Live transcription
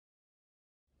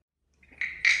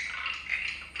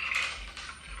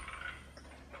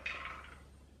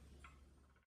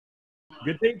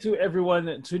Good day to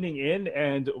everyone tuning in,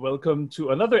 and welcome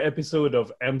to another episode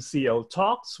of MCL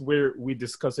Talks, where we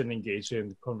discuss and engage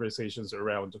in conversations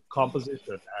around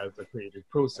composition as a creative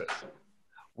process.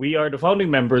 We are the founding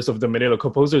members of the Manila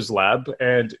Composers Lab,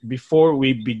 and before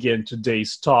we begin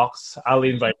today's talks, I'll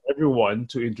invite everyone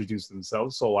to introduce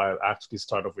themselves. So I'll actually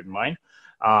start off with mine.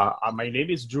 My name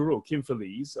is Juro Kim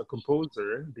Feliz, a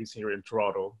composer based here in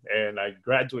Toronto, and I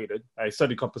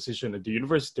studied composition at the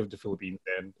University of the Philippines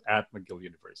and at McGill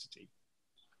University.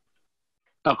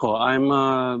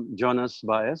 I'm Jonas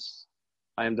Baes.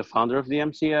 I am the founder of the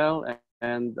MCL,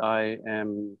 and I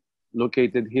am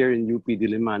located here in UP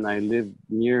Diliman. I live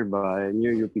near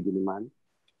UP Diliman.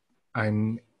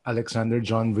 I'm Alexander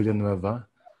John Villanueva.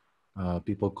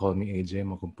 People call me AJ.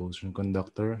 I'm a composer and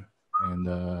conductor and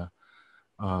a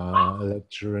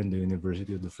lecturer in the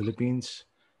University of the Philippines.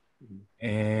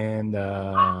 And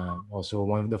also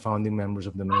one of the founding members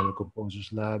of the Manila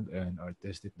Composers Lab and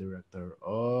artistic director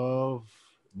of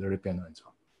the Piano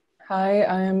Ensemble. Hi,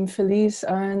 I'm Feliz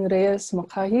Ann Reyes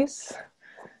Macahis.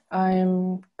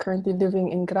 I'm currently living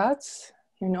in Graz,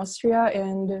 in Austria,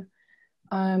 and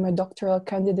I'm a doctoral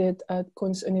candidate at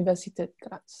Kunstuniversität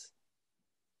Graz.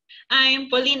 I'm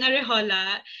Pauline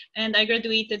Arejola, and I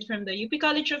graduated from the UP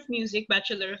College of Music,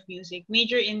 Bachelor of Music,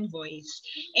 major in voice.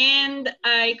 And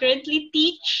I currently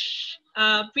teach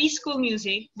preschool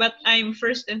music, but I'm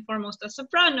first and foremost a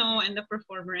soprano and a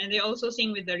performer, and I also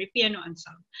sing with the Piano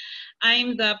Ensemble.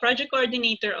 I'm the project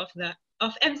coordinator of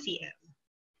MCL.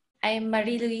 I'm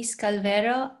Marie-Louise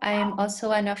Calvero. I'm also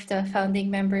one of the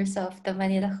founding members of the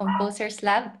Manila Composers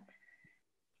Lab.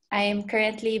 I am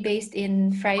currently based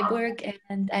in Freiburg,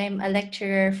 and I'm a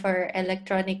lecturer for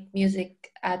electronic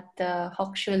music at the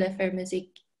Hochschule für Musik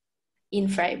in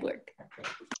Freiburg.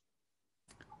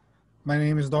 My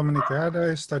name is Dominic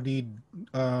Tejada. I studied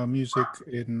I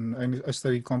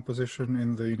studied composition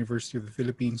in the University of the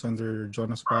Philippines under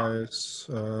Jonas Baes,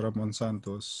 Ramon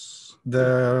Santos.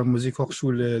 The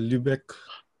Musikhochschule Lübeck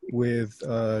with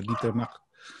Dieter Mack.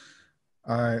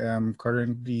 I am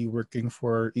currently working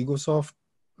for Egosoft,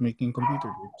 making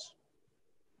computer games.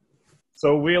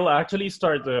 So we'll actually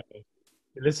start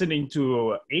listening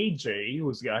to AJ,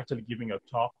 who's actually giving a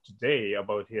talk today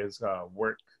about his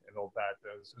work and all that.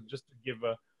 So just to give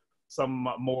some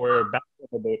more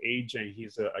background about AJ,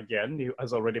 he's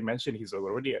as already mentioned,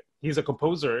 he's a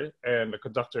composer and a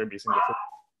conductor based in the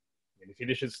Philippines. And he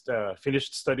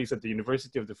finished studies at the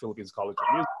University of the Philippines College of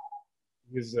Music.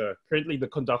 He's currently the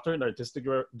conductor and artistic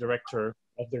director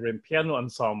of the Piano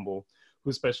Ensemble,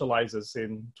 who specializes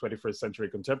in 21st century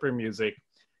contemporary music.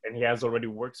 And he has already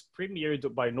works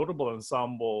premiered by notable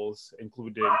ensembles,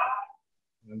 including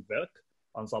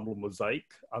Ensemble Mosaic,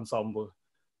 Ensemble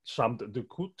Chambre de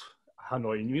Coute,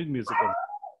 Hanoi New Music,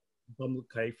 Ensemble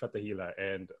Kai Fatahila,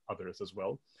 and others as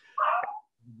well.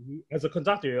 As a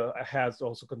conductor, he has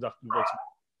also conducted works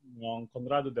with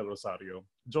Conrado del Rosario,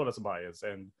 Jonas Baes,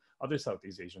 and other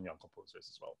Southeast Asian young composers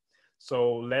as well.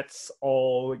 So let's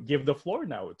all give the floor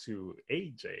now to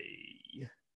AJ.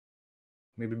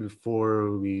 Maybe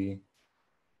before we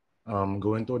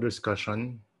go into a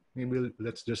discussion, maybe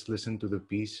let's just listen to the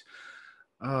piece.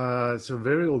 It's a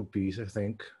very old piece, I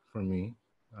think, for me.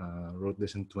 Wrote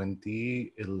this in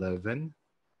 2011.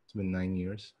 It's been 9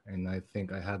 years, and I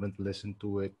think I haven't listened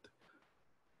to it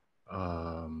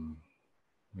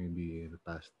maybe the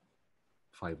past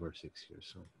 5 or 6 years.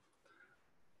 So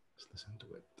let's listen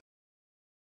to it.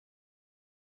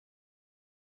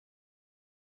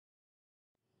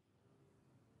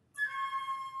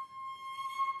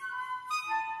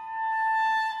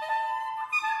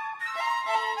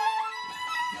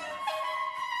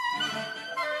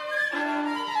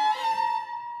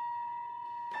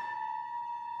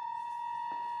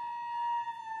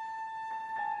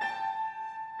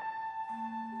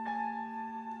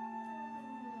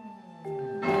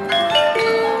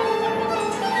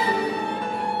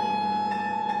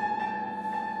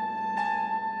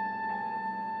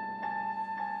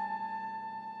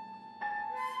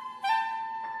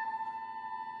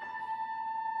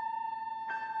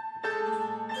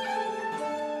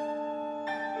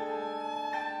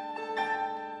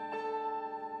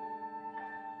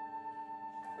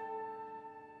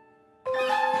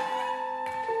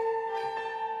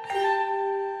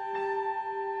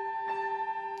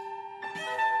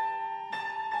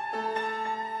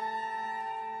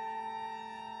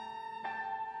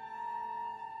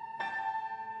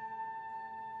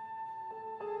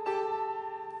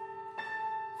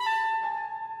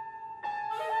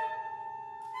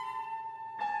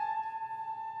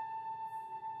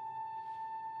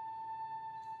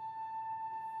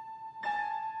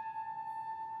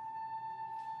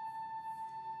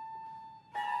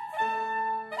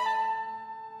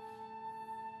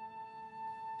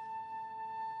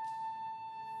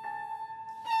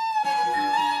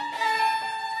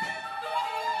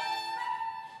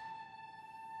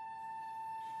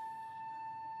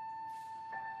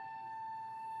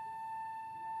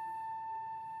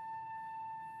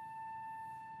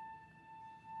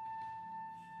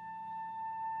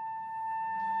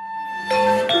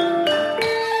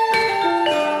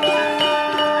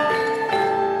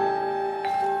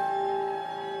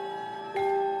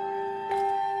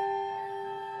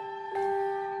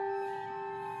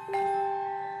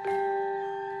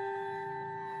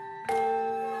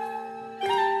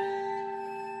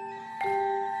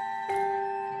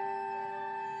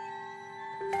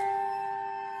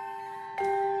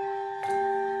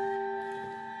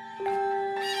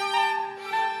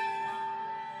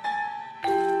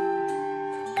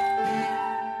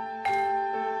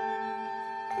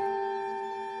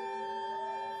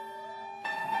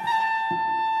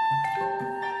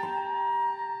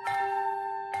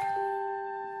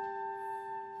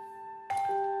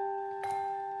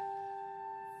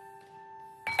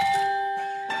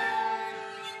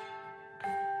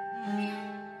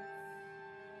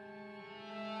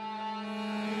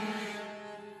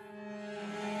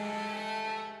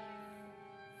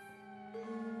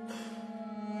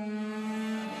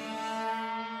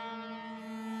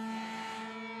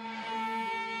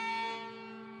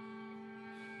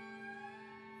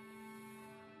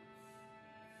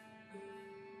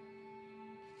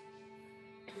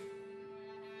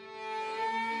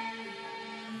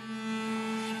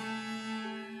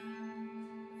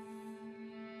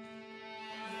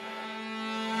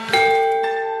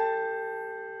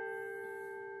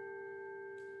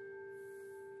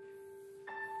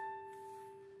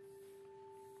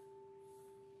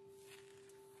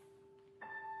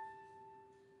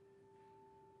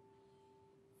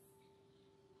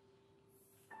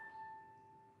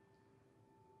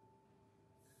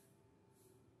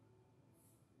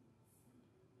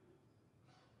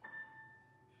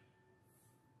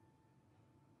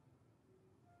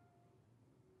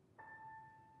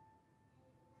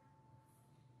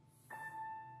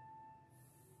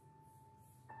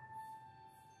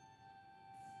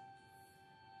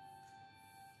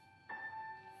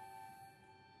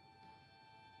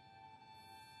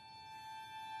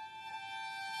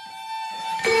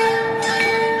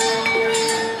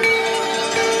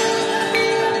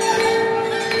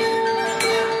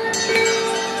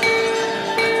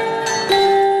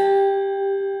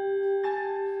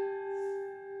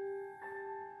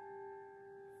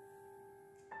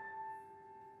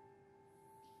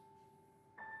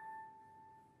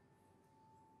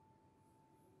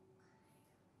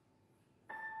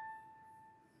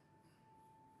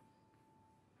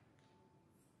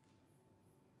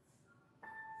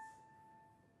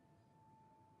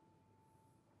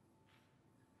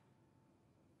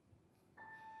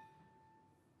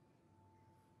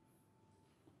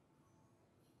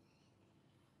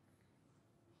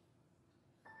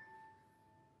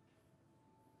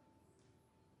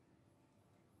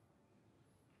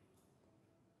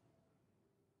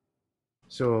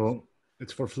 So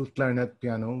it's for flute, clarinet,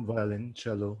 piano, violin,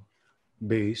 cello,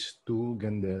 bass, 2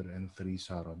 gender, and 3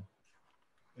 saron.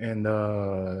 And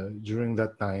during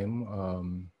that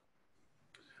time,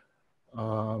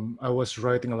 I was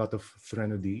writing a lot of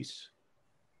threnodies.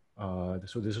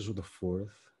 So this is the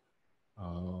fourth,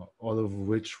 all of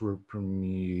which were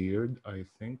premiered, I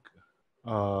think.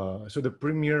 So the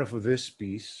premiere of this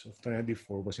piece of Threnody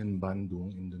IV was in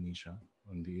Bandung, Indonesia,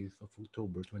 on the 8th of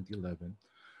October 2011,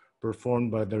 performed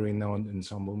by the renowned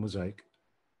Ensemble Mosaic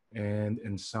and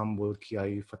Ensemble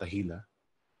Kiai Fatahila.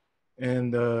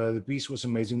 And the piece was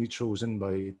amazingly chosen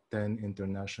by 10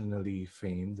 internationally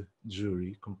famed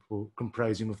jury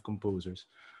comprising of composers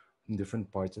in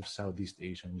different parts of Southeast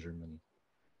Asia and Germany.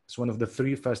 It's one of the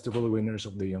 3 festival winners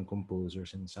of the Young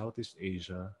Composers in Southeast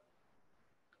Asia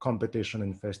Competition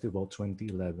and Festival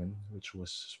 2011, which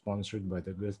was sponsored by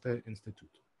the Goethe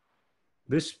Institute.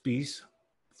 This piece,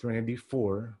 Threnody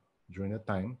IV, during the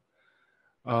time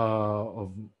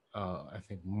of, I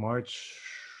think, March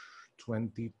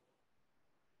 20,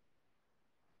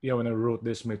 when I wrote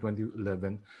this, May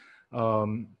 2011,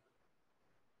 all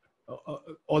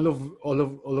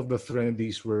of the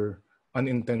threnodies were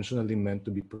unintentionally meant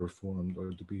to be performed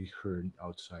or to be heard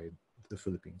outside of the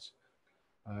Philippines,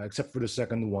 except for the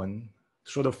second one.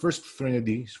 So the first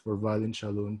threnody is for violin,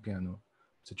 cello, and piano.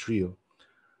 It's a trio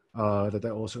that I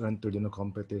also entered in a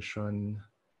competition.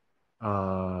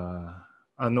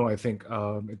 No, I think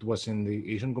it was in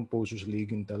the Asian Composers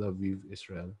League in Tel Aviv,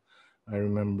 Israel. I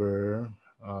remember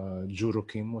Juro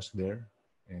Kim was there,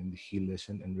 and he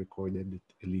listened and recorded it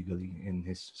illegally in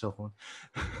his cell phone.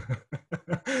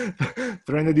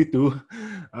 Threnody II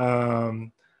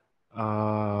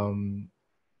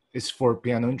is for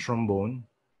piano and trombone,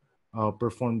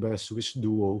 performed by a Swiss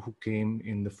duo who came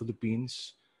in the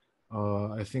Philippines,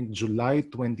 I think July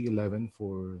 2011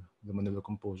 for the Manila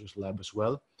Composers Lab as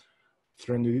well.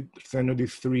 Threnody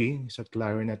III is a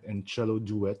clarinet and cello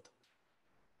duet.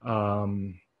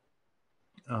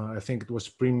 I think it was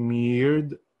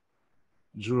premiered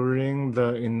during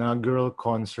the inaugural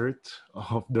concert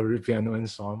of the Piano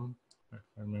Ensemble, if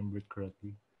I remember it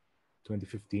correctly,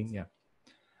 2015, yeah.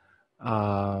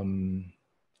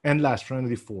 And last,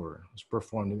 Threnody IV was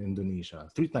performed in Indonesia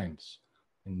 3 times,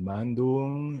 in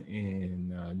Bandung,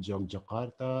 in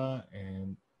Yogyakarta,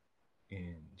 and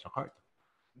in Jakarta.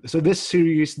 So this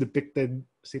series depicted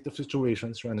state of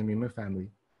situations surrounding me and my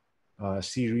family. A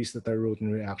series that I wrote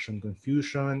in reaction,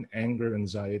 confusion, anger,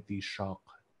 anxiety, shock,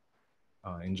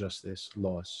 injustice,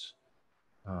 loss,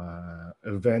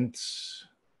 events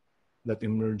that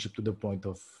emerge up to the point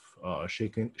of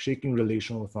shaking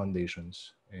relational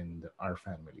foundations in our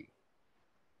family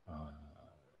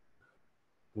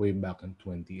way back in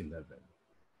 2011.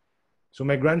 So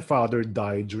my grandfather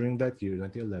died during that year,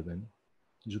 2011,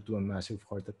 due to a massive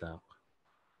heart attack.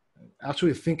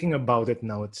 Actually, thinking about it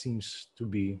now, it seems to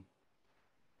be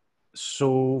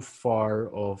so far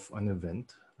of an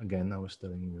event. Again, I was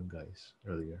telling you guys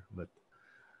earlier, but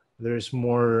there's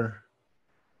more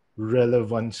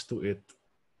relevance to it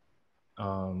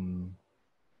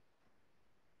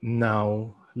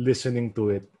now, listening to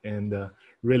it and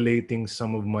relating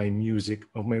some of my music,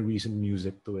 of my recent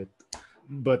music to it.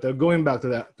 But going back to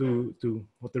that, to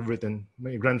what I've written,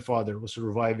 my grandfather was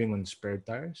surviving on spare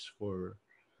tires for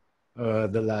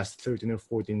the last 13 or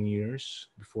 14 years.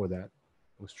 Before that,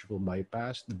 it was triple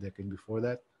bypass. The decade before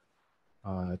that,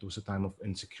 it was a time of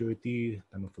insecurity,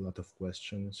 time of a lot of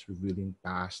questions, revealing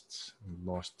pasts,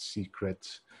 lost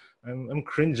secrets. I'm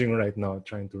cringing right now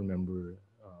trying to remember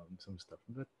some stuff,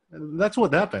 but that's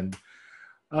what happened.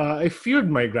 I feared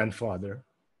my grandfather,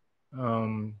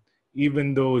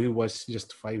 even though he was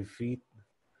just 5 feet.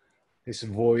 His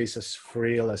voice as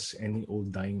frail as any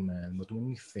old dying man, but when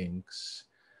he thinks,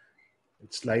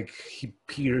 it's like he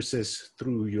pierces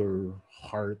through your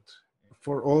heart.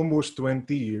 For almost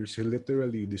 20 years, he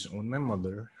literally disowned my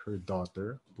mother, her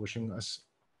daughter, pushing us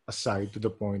aside to the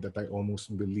point that I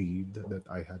almost believed that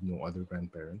I had no other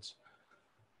grandparents.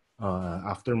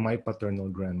 After my paternal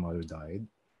grandmother died,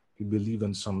 he believed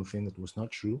in something that was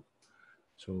not true.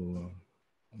 So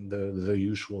the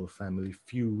usual family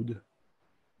feud,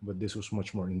 but this was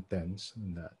much more intense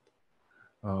than that.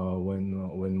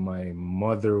 When my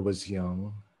mother was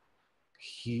young,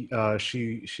 she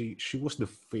was the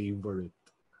favorite.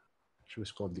 She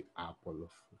was called the apple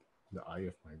of the eye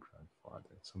of my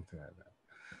grandfather, something like that.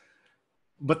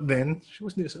 But then she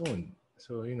was disowned.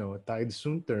 So tide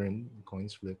soon turned,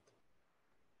 coins flipped.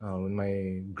 When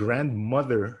my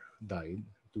grandmother died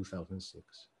in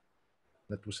 2006,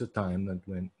 that was the time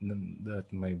that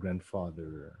my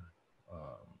grandfather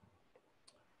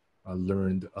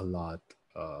learned a lot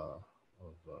of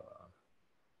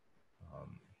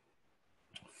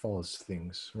false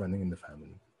things running in the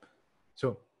family.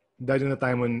 So died in a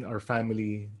time when our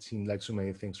family seemed like so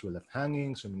many things were left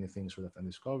hanging, so many things were left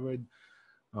undiscovered.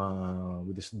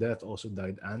 With his death also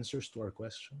died answers to our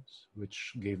questions,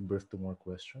 which gave birth to more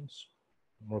questions,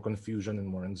 more confusion, and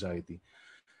more anxiety.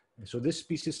 And so this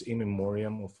piece is a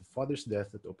memoriam of a father's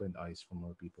death that opened eyes for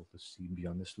more people to see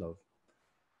beyond his love,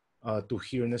 to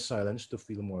hear in his silence, to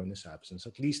feel more in his absence.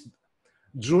 At least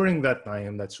during that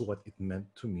time, that's what it meant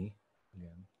to me.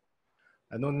 Again,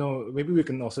 I don't know, maybe we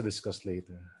can also discuss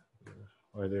later.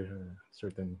 Are there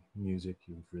certain music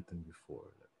you've written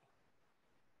before that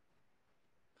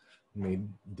made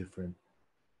different?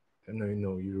 I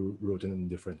know you wrote it in a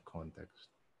different context,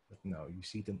 but now you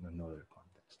see it in another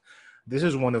context. This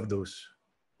is one of those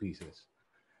pieces.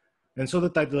 And so the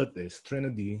title of this,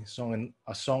 Threnody,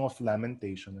 a song of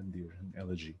lamentation and dear and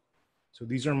elegy. So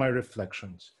these are my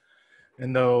reflections.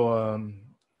 And though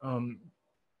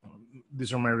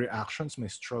these are my reactions, my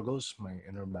struggles, my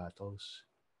inner battles.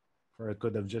 For I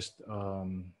could have just,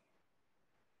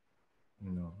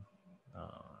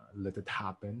 let it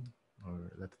happen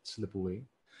or let it slip away.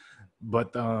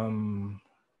 But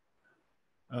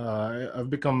I've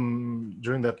become,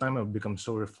 during that time, I've become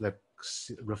so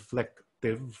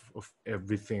reflective of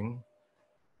everything.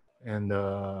 And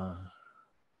I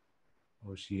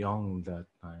was young that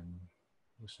time.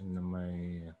 I was in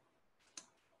my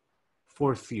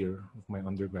 4th year of my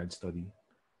undergrad study.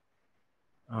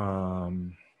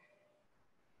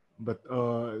 But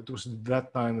it was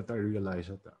that time that I realized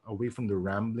that away from the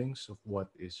ramblings of what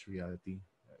is reality,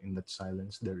 in that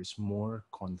silence, there is more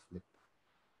conflict.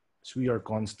 So we are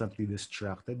constantly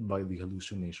distracted by the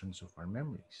hallucinations of our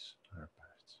memories, our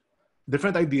past.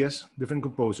 Different ideas, different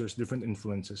composers, different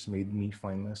influences made me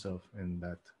find myself in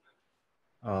that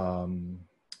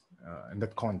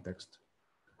context.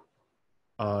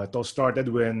 It all started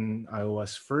when I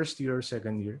was 1st year,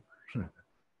 2nd year,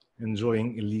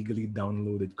 enjoying illegally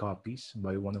downloaded copies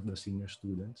by one of the senior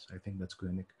students. I think that's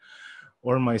Clinic,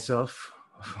 or myself,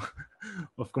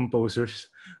 of composers,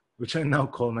 which I now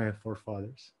call my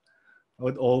forefathers. I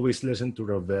would always listen to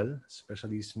Ravel,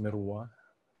 especially Smirwa.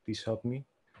 Please help me,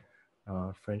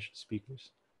 French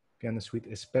speakers. Piano Suite,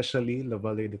 especially La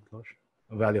Vallée des Cloches,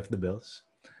 Valley of the Bells.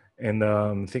 And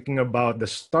thinking about the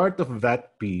start of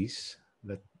that piece,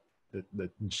 that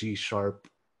G sharp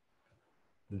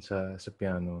sa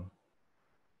piano,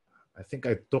 I think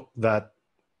I took that.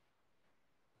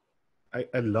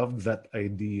 I loved that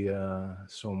idea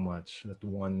so much, that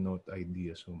one note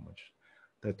idea so much,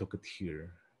 that I took it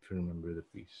here, if you remember the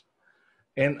piece.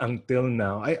 And until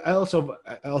now, I also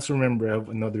remember I have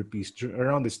another piece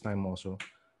around this time also.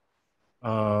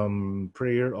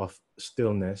 Prayer of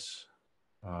Stillness,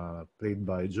 played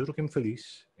by Joaquim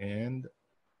Feliz and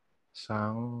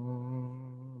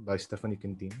sung by Stephanie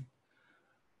Quintin.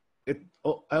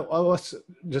 I was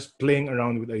just playing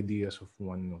around with ideas of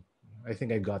one note. I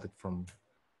think I got it from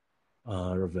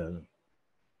Ravel.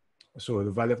 So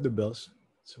the Valley of the Bells,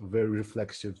 it's a very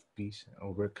reflexive piece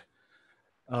of work.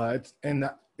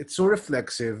 It's so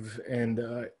reflexive, and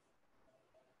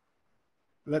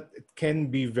that it can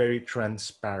be very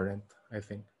transparent, I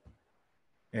think.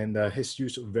 And his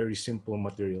use of very simple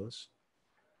materials.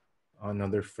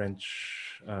 Another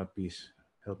French piece,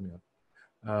 help me out.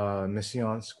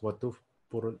 Messiaen's Quartet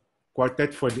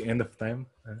for the End of Time.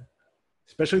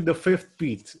 Especially the fifth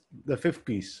piece,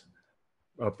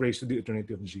 Praise to the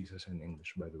Eternity of Jesus in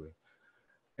English, by the way.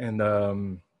 And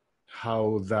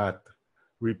how that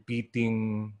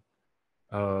repeating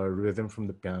rhythm from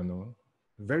the piano,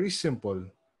 very simple,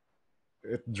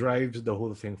 it drives the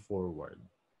whole thing forward.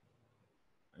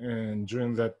 And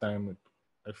during that time,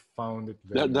 I found it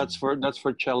very... That's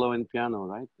for cello and piano,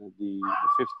 right? The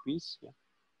 5th piece? Yeah.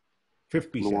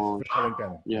 5th piece, yes. For cello and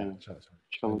piano. Yeah. Cello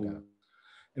and piano.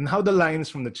 And how the lines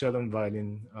from the cello and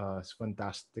violin is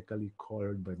fantastically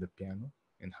colored by the piano,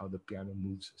 and how the piano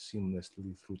moves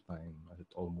seamlessly through time as it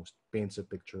almost paints a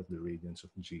picture of the radiance of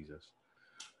Jesus.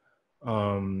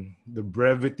 The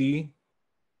brevity,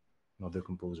 another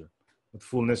composer, but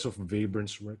fullness of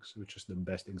Webern's works, which is the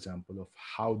best example of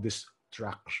how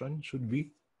distraction should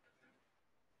be.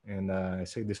 And I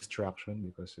say distraction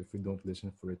because if you don't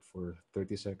listen for it for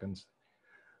 30 seconds,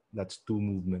 that's 2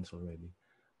 movements already.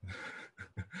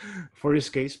 For his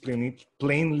case,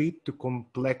 plainly to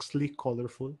complexly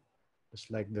colorful,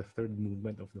 just like the 3rd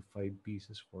movement of the 5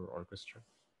 pieces for orchestra.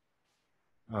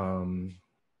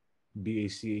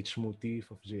 BACH motif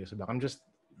of J.S. Bach. I'm just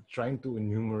trying to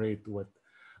enumerate what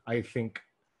I think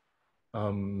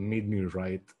made me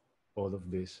write all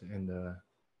of this, and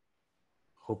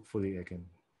hopefully I can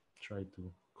try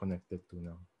to connect it to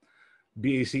now.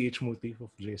 BACH motif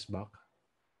of J.S. Bach,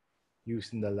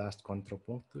 used in the last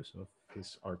contrapunctus of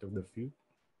his Art of the Fugue,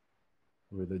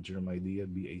 where the germ idea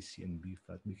BAC and B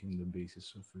flat became the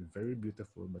basis of a very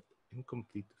beautiful but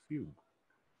incomplete fugue.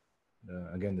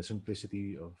 Again, the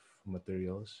simplicity of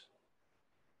materials.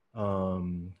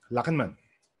 Lachenmann,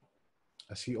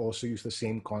 as he also used the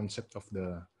same concept of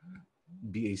the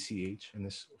BACH in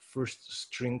his first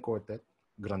string quartet,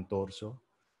 Gran Torso,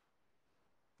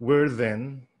 where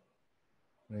then,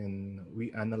 when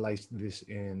we analyzed this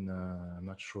in, I'm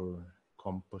not sure,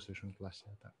 composition class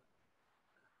yata,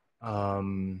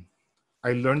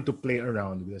 I learned to play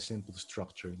around with a simple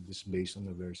structure just based on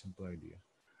a very simple idea,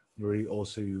 where he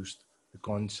also used the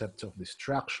concepts of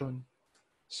distraction,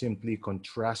 simply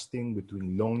contrasting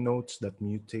between long notes that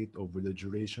mutate over the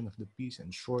duration of the piece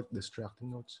and short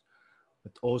distracting notes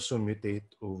that also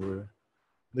mutate over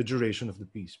the duration of the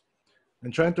piece.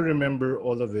 And trying to remember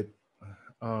all of it,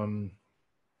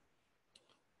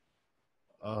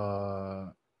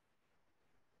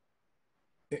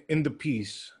 in the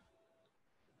piece,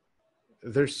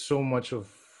 there's so much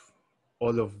of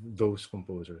all of those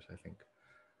composers, I think.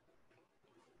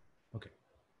 Okay.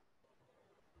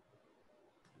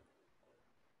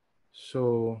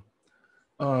 So,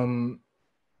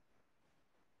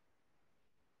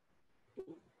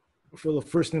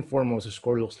 first and foremost, the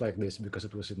score looks like this because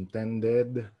it was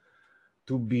intended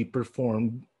to be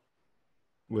performed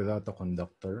without a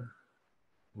conductor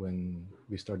when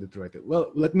we started to write it.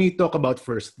 Well, let me talk about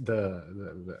first the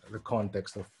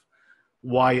context of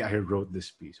why I wrote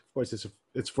this piece. Of course,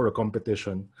 it's for a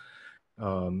competition,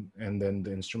 and then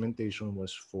the instrumentation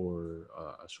was for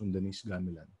Sundanese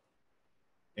gamelan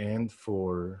and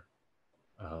for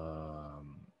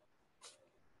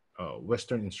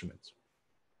Western instruments.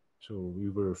 So we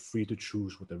were free to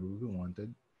choose whatever we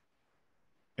wanted.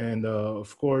 And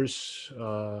of course,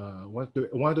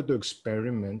 wanted to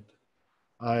experiment.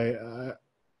 At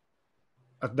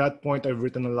that point, I've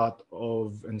written a lot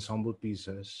of ensemble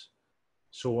pieces,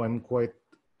 so I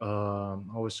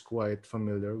was quite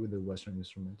familiar with the Western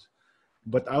instruments.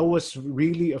 But I was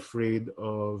really afraid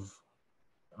of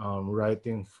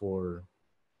writing for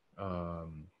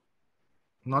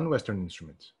non-Western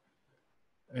instruments.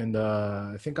 And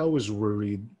I think I was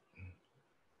worried.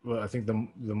 Well, I think the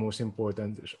most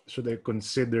important, should I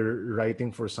consider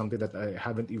writing for something that I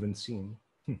haven't even seen?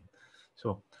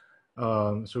 So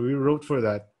we wrote for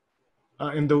that.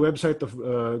 In the website of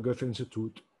Goethe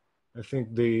Institute, I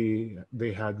think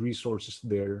they had resources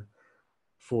there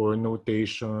for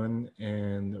notation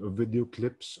and video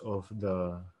clips of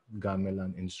the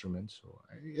gamelan instruments. So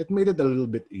it made it a little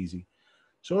bit easy.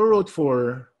 So I wrote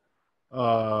for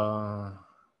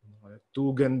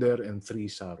 2 Gender and 3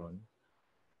 Saron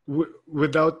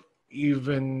without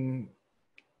even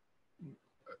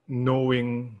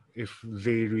knowing if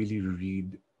they really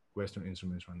read Western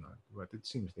instruments or not. But it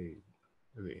seems they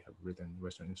have written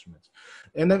Western instruments.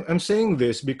 And I'm saying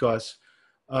this because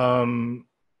I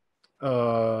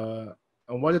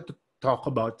wanted to talk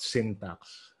about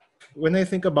syntax. When I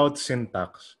think about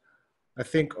syntax, I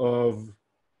think of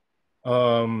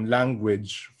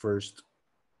language first.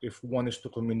 If one is to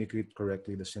communicate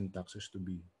correctly, the syntax is to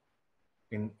be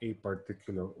in a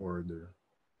particular order,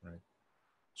 right?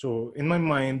 So in my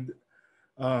mind,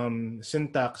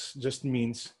 syntax just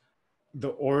means the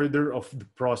order of the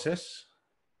process,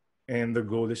 and the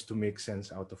goal is to make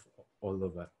sense out of all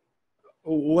of that.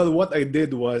 Well, what I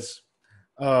did was,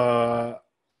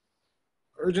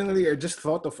 originally I just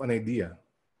thought of an idea,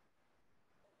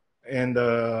 and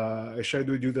I shared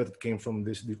with you that it came from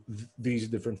these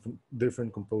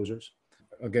different composers.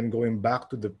 Again, going back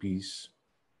to the piece,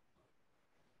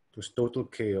 it was total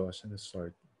chaos in the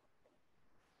start,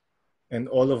 and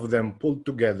all of them pulled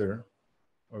together,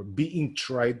 or being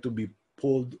tried to be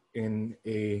pulled in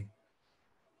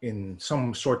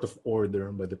some sort of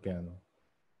order by the piano.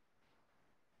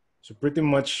 So pretty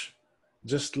much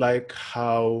just like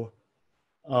how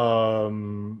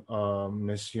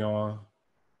Messiaen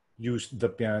used the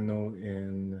piano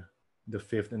in the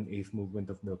 5th and 8th movement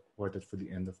of the Quartet for the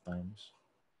End of Times,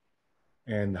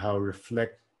 and how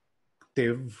reflective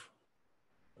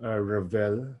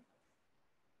Ravel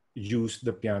used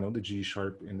the piano, the G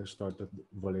sharp, in the start of the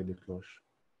Volet de Cloche.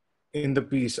 In the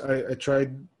piece, I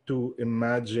tried to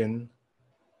imagine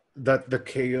that the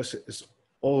chaos is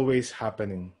always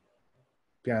happening.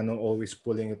 Piano always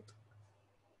pulling it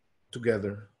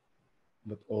together,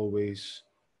 but always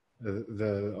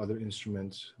the other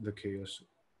instruments, the chaos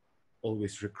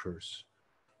always recurs.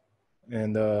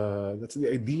 And that's the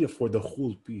idea for the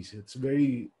whole piece. It's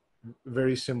very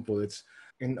very simple. It's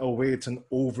in a way it's an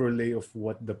overlay of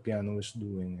what the piano is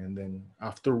doing, and then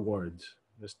afterwards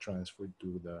just transferred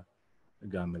to the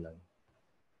gamelan.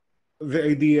 The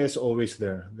idea is always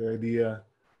there. The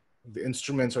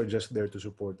instruments are just there to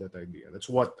support that idea. That's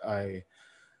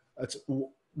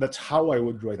that's how I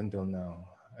would write until now.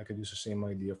 I could use the same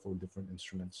idea for different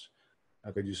instruments.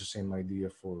 I could use the same idea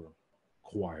for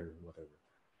choir, whatever.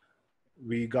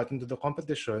 We got into the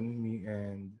competition, me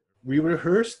and we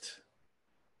rehearsed,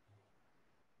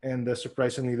 and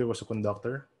surprisingly, there was a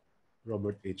conductor,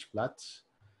 Robert H. Platz,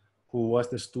 who was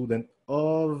the student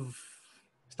of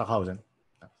Stockhausen.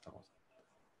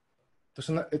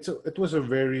 Stockhausen. It was a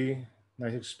very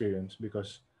nice experience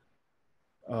because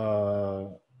uh,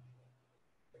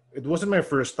 it wasn't my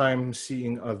first time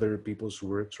seeing other people's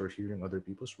works or hearing other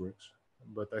people's works,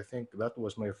 but I think that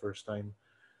was my first time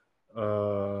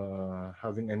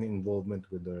having any involvement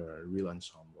with the real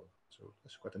ensemble. So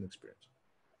it's quite an experience.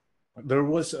 There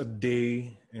was a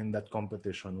day in that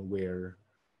competition where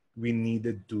we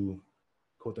needed to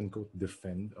quote unquote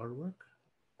defend our work.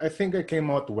 I think I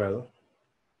came out well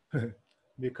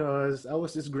because I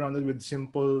was just grounded with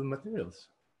simple materials.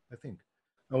 I think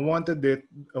I wanted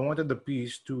the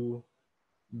piece to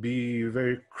be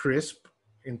very crisp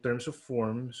in terms of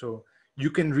form, so you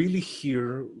can really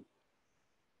hear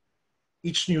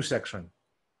each new section.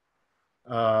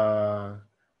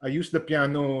 I use the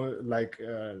piano like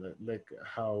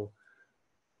how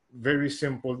very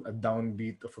simple a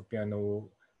downbeat of a piano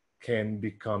can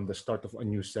become the start of a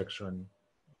new section.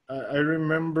 I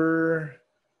remember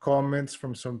comments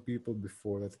from some people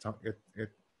before that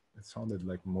it sounded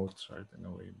like Mozart in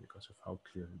a way because of how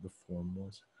clear the form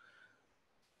was.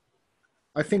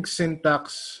 I think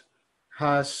syntax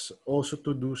has also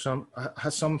to do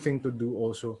has something to do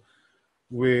also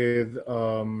with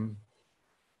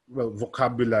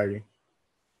vocabulary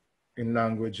in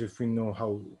language. If we know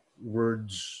how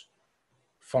words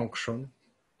function,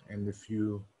 and if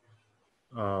you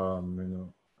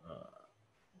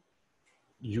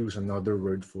use another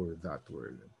word for that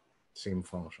word, same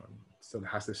function, still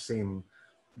has the same.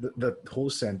 The whole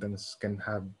sentence can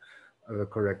have the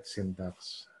correct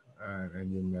syntax,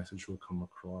 and your message will come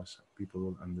across. People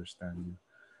will understand you.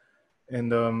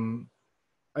 And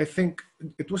I think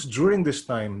it was during this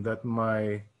time that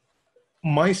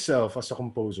myself as a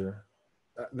composer,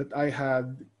 that I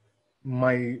had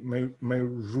my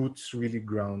roots really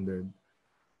grounded,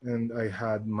 and I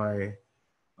had my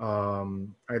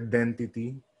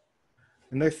identity.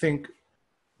 And I think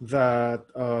that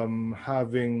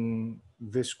having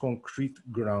this concrete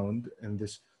ground and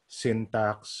this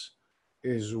syntax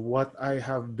is what I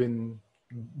have been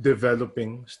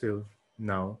developing still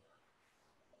now.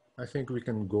 I think we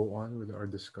can go on with our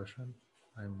discussion.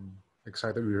 I'm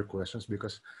excited with your questions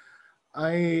because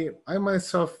I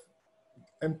myself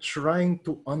am trying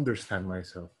to understand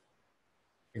myself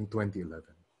in 2011,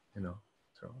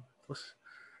 So it was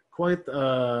quite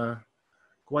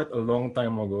quite a long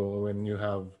time ago when you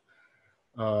have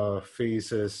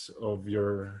phases of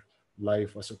your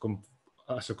life as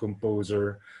a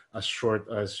composer as short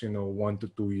as 1 to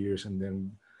 2 years, and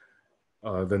then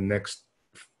the next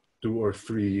 2 or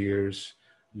 3 years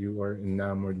you are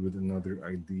enamored with another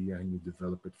idea and you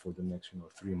develop it for the next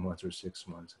 3 months or 6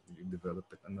 months, and you develop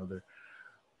it another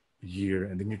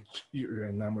year, and then you're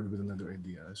enamored with another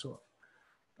idea. So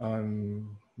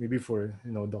maybe for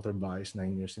Dr. Baes,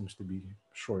 9 years seems to be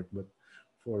short, but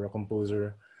for a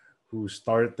composer who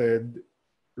started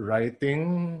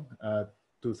writing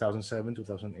 2007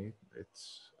 2008,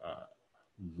 it's a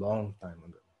long time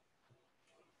ago.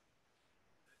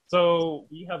 So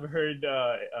we have heard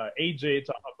AJ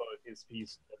talk about his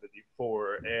piece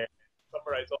before, and to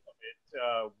summarize all of it,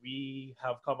 we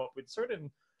have come up with certain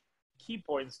key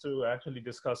points to actually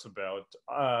discuss about.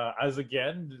 As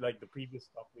again, like the previous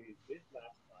talk we did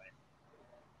last time,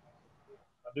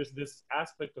 there's this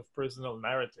aspect of personal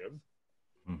narrative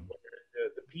where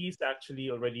the piece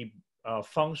actually already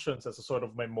functions as a sort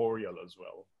of memorial as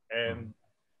well, and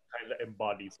kind of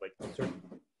embodies like certain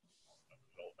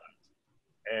all that.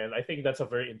 And I think that's a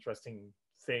very interesting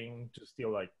thing to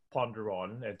still like ponder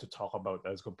on and to talk about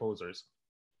as composers.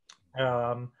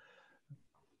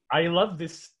 I love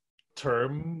this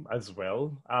term as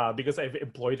well because I've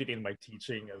employed it in my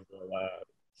teaching as well.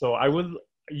 So I will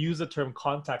use the term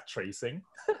contact tracing.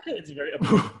 It's very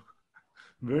appropriate.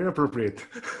 Very appropriate.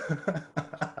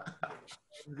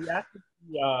 We actually,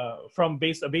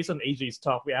 based on AJ's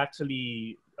talk, we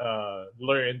actually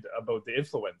learned about the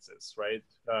influences, right?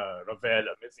 Ravel,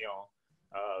 Messiaen,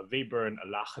 Webern,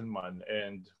 Lachenmann,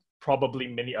 and probably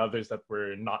many others that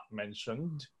were not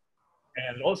mentioned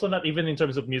and also not even in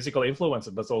terms of musical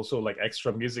influences, but also like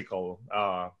extra musical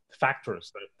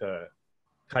factors that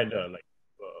kind of like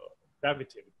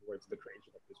gravitated towards the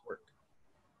creation of this work.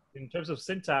 In terms of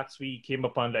syntax, we came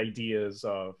upon the ideas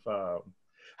of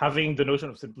having the notion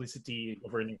of simplicity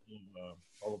governing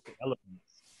all of the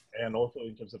elements, and also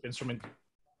in terms of instrument,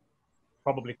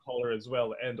 probably color as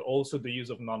well, and also the use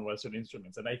of non-Western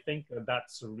instruments. And I think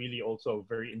that's really also a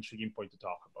very intriguing point to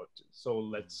talk about. So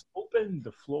let's open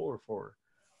the floor for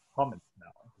comments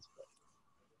now.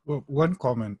 Well, one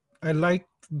comment. I like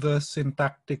the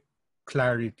syntactic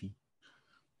clarity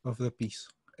of the piece.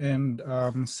 And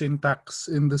syntax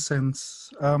in the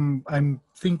sense, I'm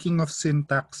thinking of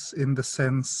syntax in the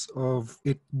sense of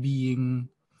it being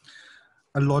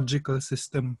a logical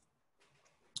system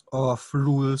of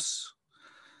rules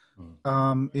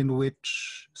in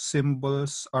which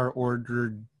symbols are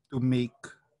ordered to make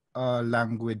a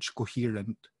language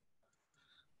coherent.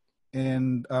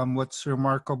 And what's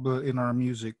remarkable in our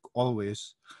music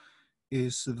always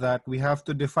is that we have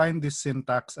to define this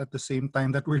syntax at the same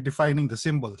time that we're defining the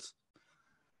symbols.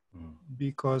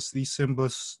 Because these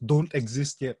symbols don't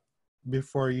exist yet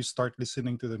before you start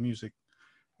listening to the music.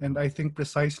 And I think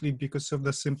precisely because of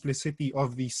the simplicity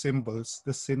of these symbols,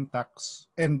 the syntax,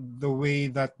 and the way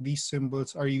that these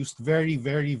symbols are used very,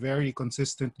 very, very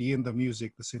consistently in the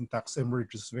music, the syntax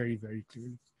emerges very, very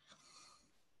clearly.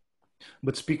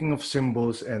 But speaking of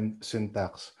symbols and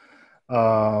syntax,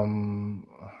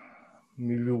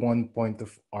 maybe one point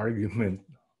of argument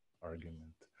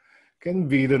can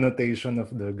be the notation of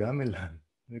the gamelan,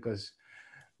 because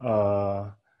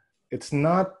it's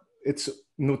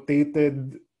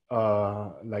notated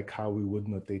like how we would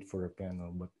notate for a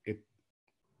piano, but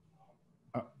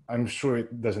I'm sure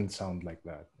it doesn't sound like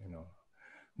that, you know.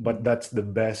 But that's the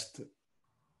best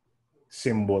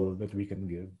symbol that we can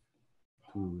give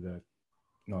to that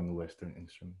non-Western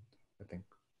instrument, I think.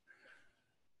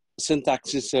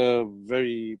 Syntax is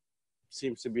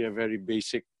seems to be a very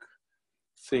basic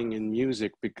thing in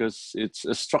music because it's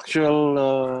a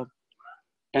structural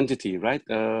entity, right?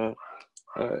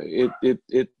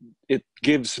 It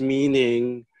gives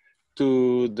meaning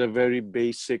to the very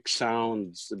basic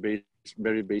sounds, the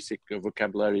very basic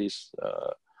vocabularies,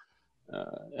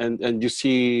 and you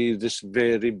see this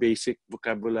very basic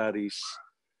vocabularies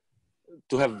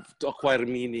to acquire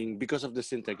meaning because of the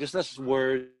syntax. Just as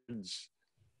words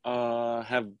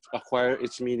have acquired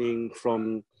its meaning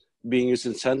from being used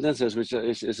in sentences, which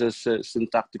is a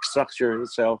syntactic structure in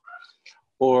itself,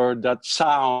 or that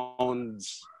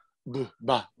sounds,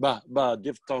 ba, ba, ba,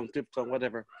 diphthong,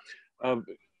 whatever,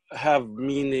 have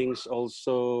meanings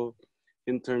also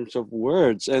in terms of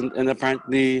words. And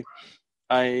apparently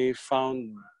I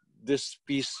found this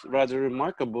piece rather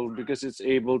remarkable because it's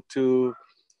able to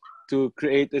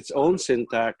create its own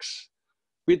syntax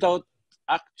without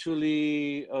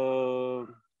actually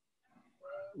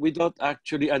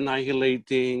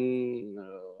annihilating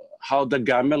how the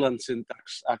gamelan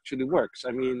syntax actually works.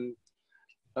 I mean,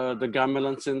 the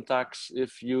gamelan syntax,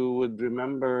 if you would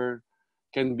remember,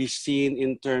 can be seen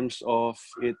in terms of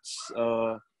its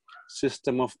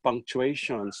system of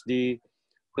punctuations. The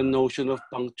notion of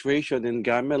punctuation in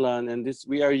gamelan, and this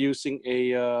we are using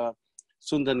a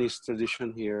Sundanese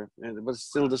tradition here, but it's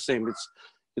still the same.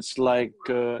 It's like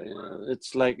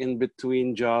in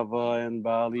between Java and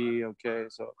Bali. Okay,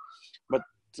 so but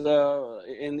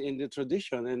in the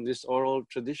tradition, in this oral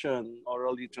tradition,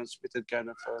 orally transmitted kind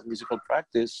of musical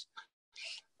practice,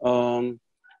 the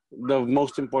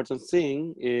most important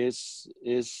thing is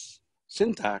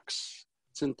syntax,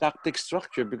 syntactic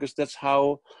structure, because that's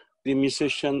how the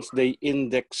musicians, they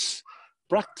index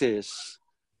practice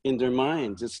in their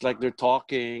minds. It's like they're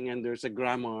talking and there's a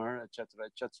grammar, etc.,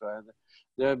 etc.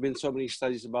 There have been so many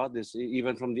studies about this,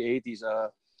 even from the 80s.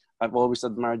 I've always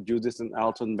admired Judith and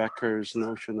Alton Becker's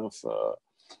notion of,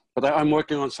 but I'm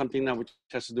working on something now which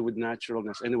has to do with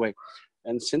naturalness anyway,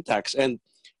 and syntax. And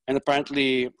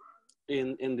apparently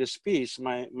in this piece,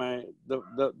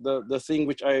 the thing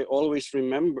which I always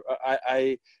remember,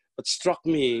 what struck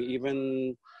me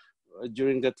even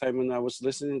during that time when I was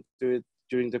listening to it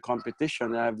during the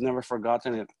competition, I've never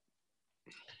forgotten it,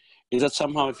 is that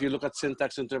somehow if you look at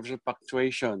syntax in terms of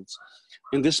punctuations,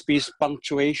 in this piece,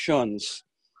 punctuations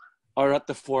are at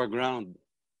the foreground.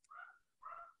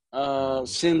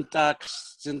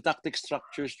 Syntactic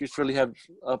structures usually have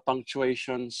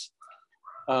punctuations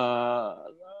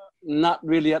not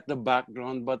really at the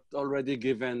background, but already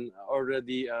given,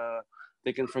 already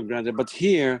taken for granted. But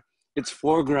here, it's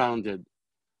foregrounded.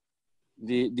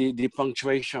 The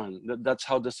punctuation, that's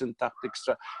how the syntactic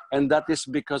structure, and that is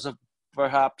because of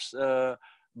perhaps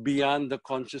beyond the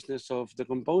consciousness of the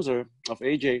composer, of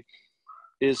AJ,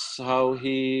 is how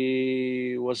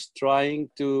he was trying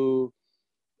to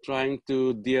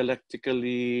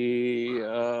dialectically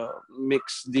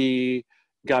mix the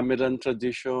gamelan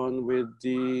tradition with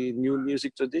the new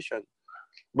music tradition.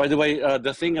 By the way,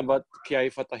 the thing about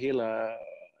Kiai Fatahila,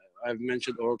 I've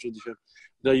mentioned oral tradition.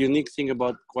 The unique thing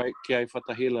about Kiai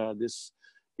Fatahila, this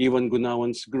Iwan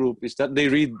Gunawan's group, is that they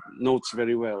read notes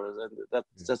very well. And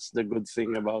that's the good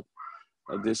thing about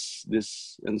this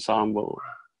ensemble.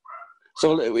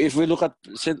 So if we look at,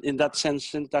 in that sense,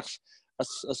 syntax as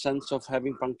a sense of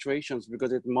having punctuations,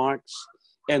 because it marks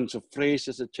ends of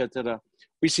phrases, etc.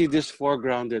 We see this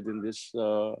foregrounded in this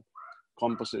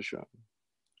composition.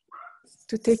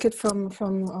 To take it from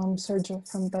Sergio,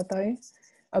 from Tatay,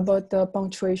 about the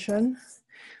punctuation,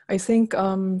 I think,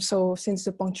 so since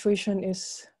the punctuation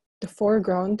is the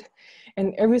foreground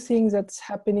and everything that's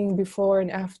happening before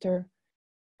and after,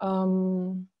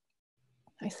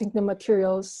 I think the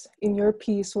materials in your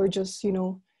piece were just,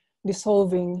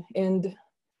 dissolving and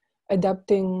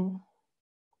adapting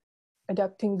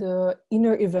the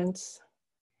inner events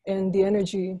and the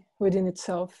energy within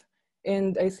itself.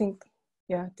 And I think,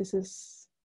 this is,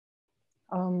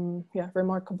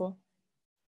 remarkable.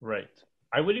 Right.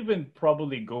 I would even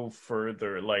probably go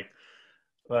further, like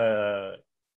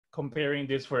comparing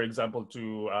this, for example,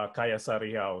 to Kaya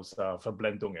Sarihao's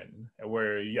Verblendungen,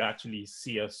 where you actually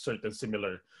see a certain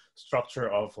similar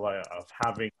structure of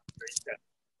having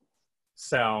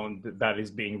sound that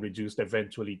is being reduced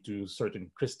eventually to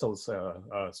certain crystals,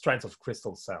 strands of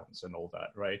crystal sounds and all that,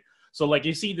 right? So like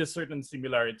you see this certain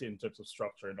similarity in terms of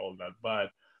structure and all that,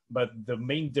 but the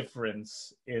main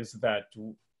difference is that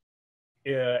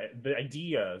the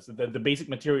ideas, the basic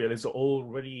material is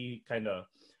already kind of,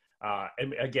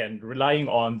 again, relying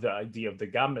on the idea of the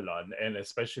gamelan, and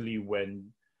especially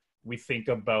when we think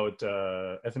about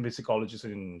ethnomusicologist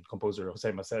and composer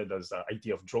Jose Maceda's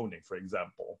idea of droning, for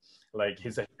example, like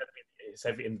his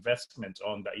heavy investment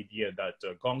on the idea that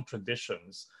gong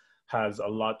traditions has a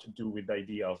lot to do with the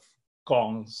idea of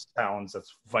gong sounds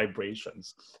as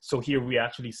vibrations. So here we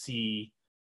actually see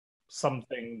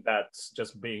something that's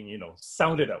just being,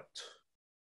 sounded out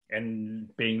and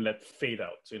being let fade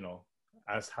out,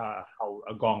 as how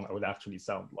a gong would actually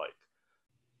sound like.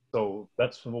 So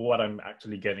that's what I'm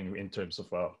actually getting in terms of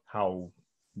how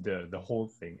the whole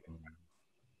thing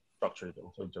structured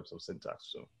also in terms of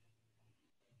syntax. So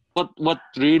what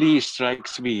really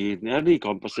strikes me in every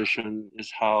composition is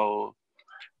how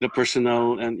the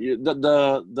personal and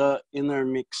the inner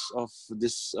mix of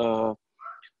this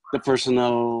the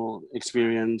personal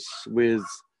experience with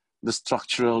the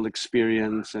structural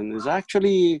experience, and is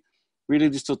actually really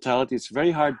this totality. It's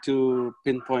very hard to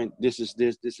pinpoint this is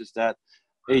this, this is that.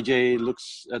 AJ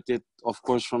looks at it, of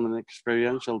course, from an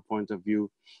experiential point of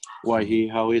view,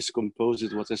 how he's composed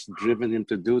it, what has driven him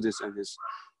to do this, and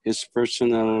his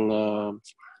personal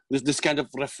this kind of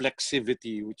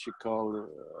reflexivity, which you call,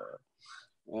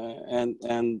 and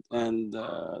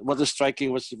what is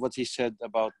striking was what he said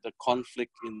about the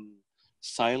conflict in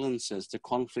silences, the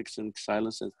conflicts in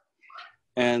silences,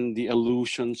 and the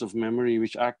illusions of memory,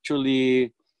 which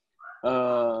actually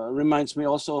reminds me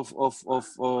also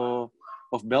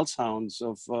of bell sounds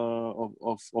of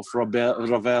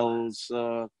Ravel's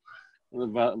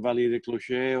Vallée des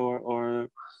Clochers,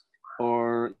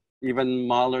 or even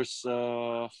Mahler's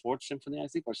Fourth Symphony, I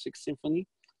think, or Sixth Symphony.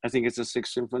 I think it's a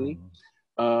Sixth Symphony,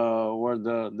 where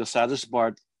the saddest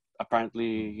part,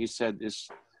 apparently, he said, is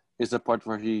the part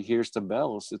where he hears the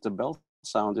bells. It's a bell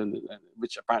sound, and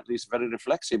which apparently is very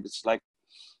reflexive. It's like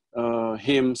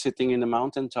him sitting in a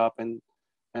mountaintop, and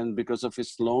because of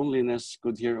his loneliness,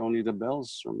 could hear only the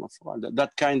bells from afar.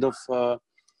 That kind of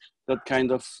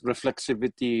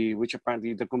reflexivity, which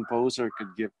apparently the composer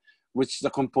could give, which the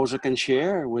composer can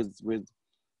share with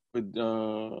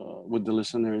the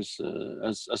listeners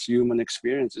as human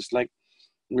experience. It's like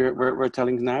we're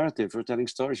telling narrative, we're telling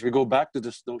stories. We go back to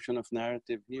this notion of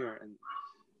narrative here, and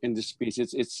in this piece,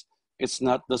 it's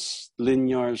not this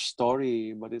linear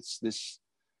story, but it's this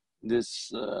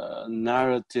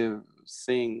narrative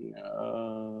thing.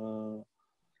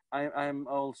 I'm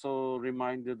also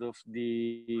reminded of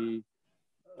this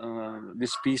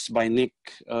piece by Nick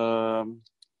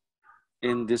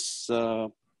in this.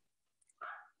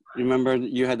 Remember,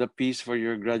 you had a piece for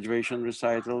your graduation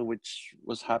recital, which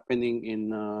was happening in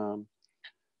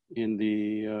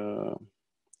the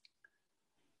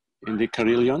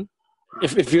Carillon.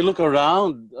 If you look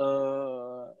around,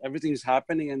 everything's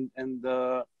happening, and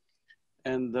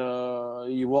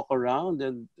you walk around,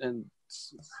 and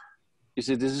you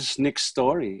see, this is Nick's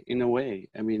story in a way.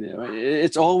 I mean,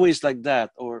 it's always like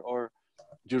that. Or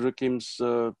Jurukim's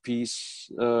piece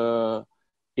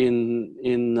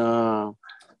in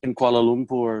Kuala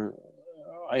Lumpur.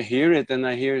 I hear it and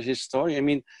I hear his story. I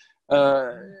mean,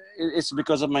 it's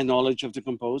because of my knowledge of the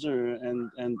composer, and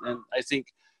I think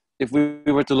if we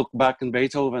were to look back in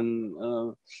Beethoven,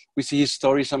 we see his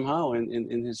story somehow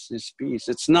in his piece.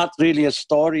 It's not really a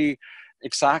story,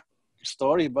 exact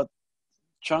story, but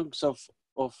chunks of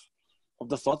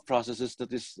the thought processes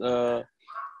that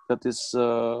is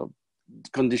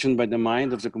conditioned by the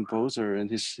mind of the composer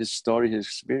and his story, his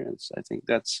experience. I think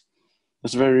that's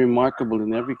very remarkable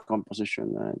in every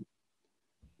composition.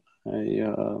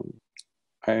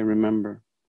 I remember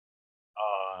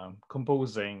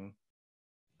composing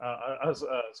as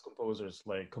composers,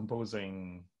 like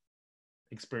composing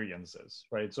experiences,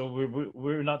 right? So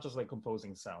we're not just like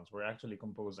composing sounds, we're actually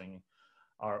composing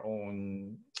our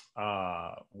own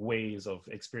ways of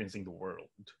experiencing the world.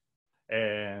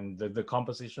 And the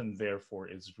composition, therefore,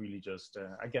 is really just,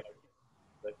 again,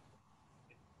 like,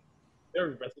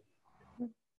 very resonating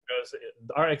because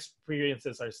our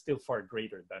experiences are still far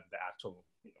greater than the actual,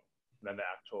 than the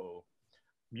actual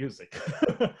music.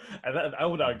 And I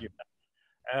would argue that.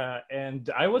 And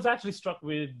I was actually struck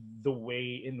with the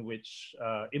way in which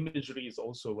imagery is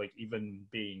also like even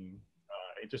being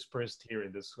interspersed here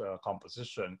in this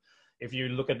composition. If you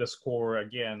look at the score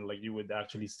again, like you would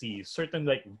actually see certain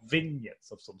like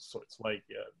vignettes of some sorts. Like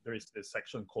there is this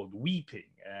section called "Weeping"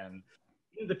 and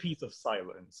 "In the Peace of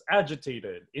Silence,"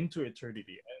 "Agitated," "Into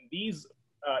Eternity," and these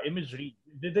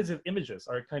these images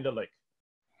are kind of like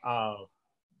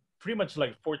pretty much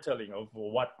like foretelling of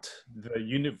what the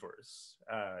universe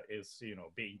is,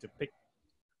 being depicted,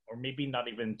 or maybe not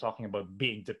even talking about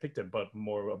being depicted, but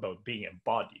more about being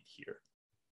embodied here.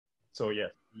 So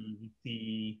yes,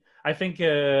 I think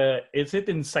is it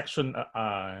in section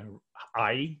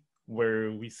I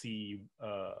where we see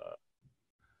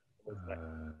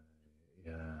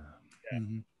yeah.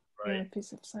 Mm-hmm. right? Yeah,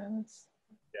 Peace of Silence.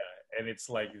 Yeah, and it's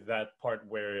like that part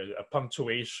where a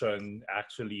punctuation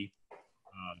actually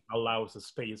allows a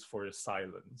space for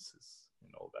silences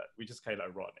and all that, which is kind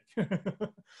of ironic.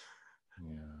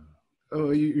 Yeah.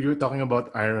 Oh, you're talking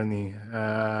about irony.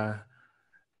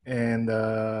 And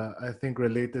I think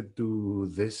related to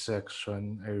this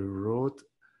section, I wrote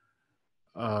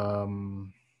a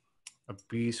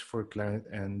piece for clarinet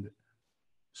and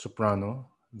soprano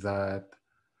that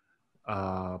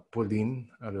Pauline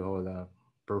Arejola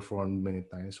performed many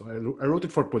times. So I wrote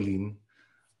it for Pauline,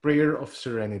 Prayer of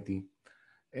Serenity.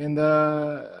 And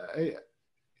that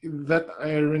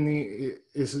irony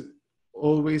is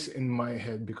always in my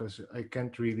head because I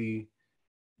can't really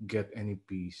get any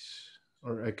peace,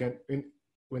 or I can't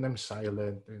when I'm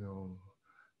silent.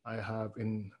 I have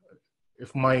in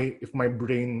if my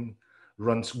brain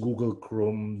runs Google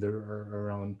Chrome, there are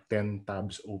around 10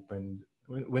 tabs open.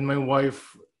 When my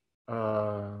wife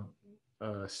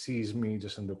sees me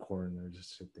just in the corner,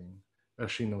 just sitting,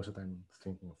 she knows that I'm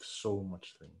thinking of so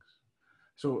much things.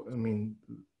 So I mean,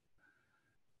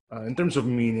 in terms of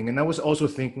meaning, and I was also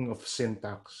thinking of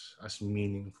syntax as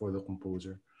meaning for the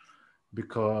composer,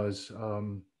 because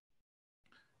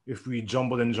if we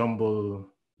jumble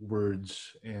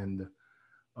words and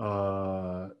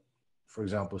for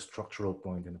example, structural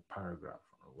point in a paragraph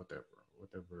or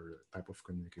whatever type of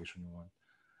communication you want,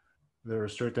 there are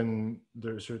certain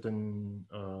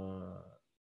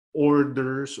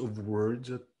orders of words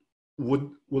that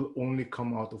will only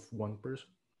come out of one person,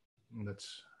 and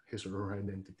that's his or her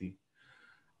identity.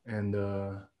 And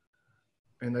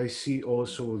I see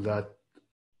also that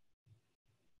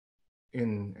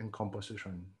in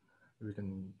composition, we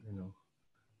can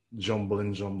jumble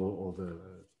all the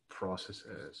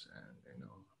processes,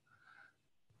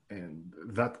 and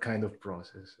that kind of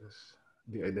process is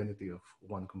the identity of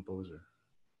one composer,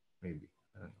 maybe.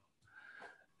 I don't know.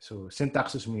 So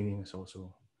syntax's meaning is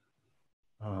also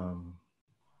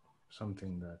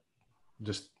something that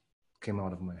just came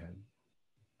out of my head.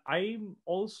 I'm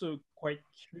also quite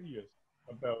curious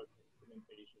about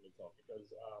instrumentation itself because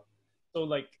so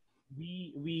like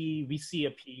we see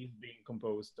a piece being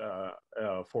composed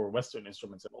for Western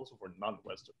instruments and also for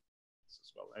non-Western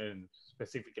as well, and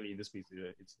specifically in this piece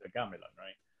it's the gamelan,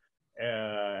 right?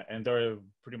 And there are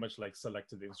pretty much like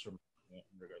selected instruments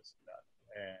in regards to that,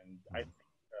 and I think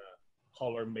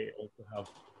color may also have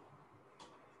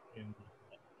in,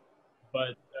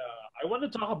 but I want to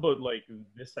talk about like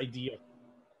this idea of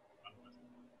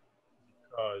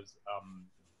because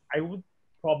I would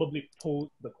probably pose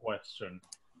the question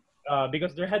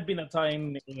because there had been a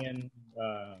time in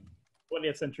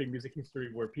 20th century music history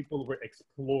where people were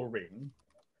exploring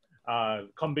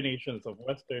combinations of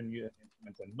Western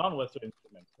instruments and non-Western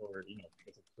instruments, or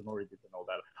because of sonorities and all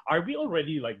that. Are we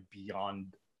already like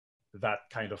beyond that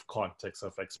kind of context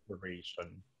of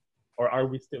exploration, or are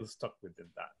we still stuck within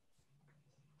that?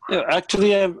 Yeah,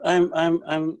 actually, I'm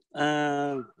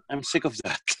sick of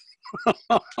that.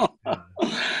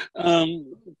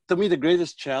 To me, the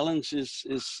greatest challenge is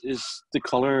the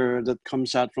color that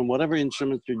comes out from whatever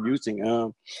instrument you're using.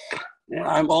 Yeah,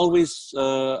 I always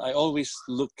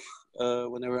look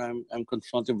whenever I'm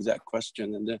confronted with that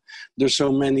question, and there's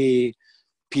so many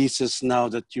pieces now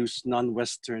that use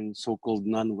non-Western, so-called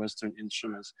non-Western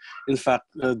instruments. In fact,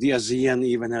 the ASEAN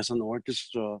even has an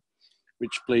orchestra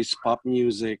which plays pop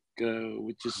music,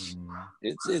 which is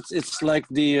it's like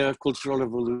the Cultural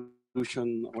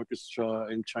Revolution Orchestra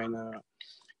in China,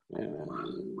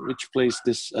 which plays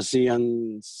this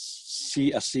ASEAN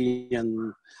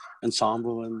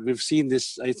ensemble, and we've seen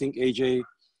this. I think AJ,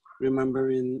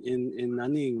 remember in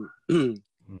Nanning in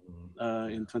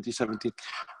 2017.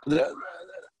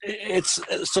 It's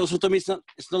so to me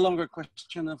it's no longer a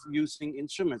question of using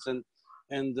instruments, and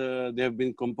they have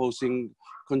been composing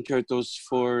concertos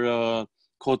for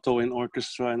koto and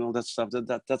orchestra and all that stuff.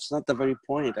 That's not the very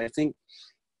point. I think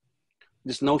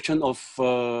this notion of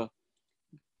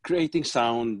creating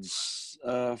sounds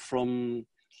from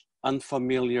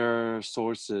unfamiliar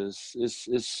sources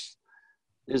is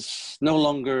no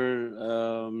longer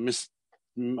a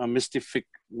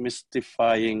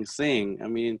mystifying thing. I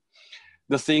mean,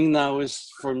 the thing now is,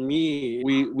 for me,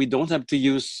 we don't have to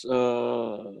use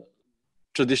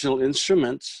traditional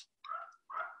instruments,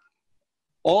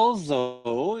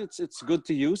 although it's good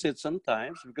to use it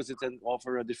sometimes because it can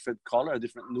offer a different color, a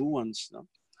different nuance. No?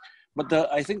 But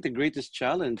I think the greatest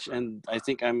challenge, and I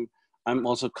think I'm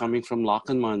also coming from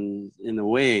Lockenman in a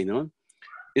way,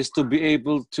 is to be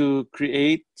able to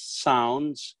create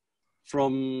sounds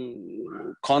from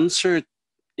concert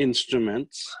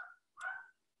instruments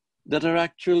that are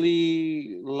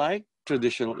actually like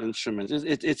traditional instruments.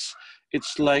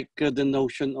 It's like the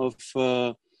notion of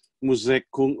Musik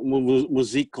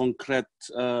concrete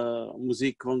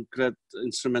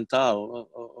instrumental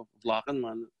of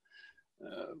Lachenmann,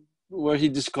 where he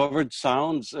discovered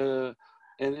sounds, and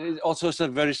it also has a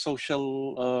very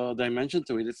social dimension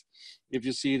to it. If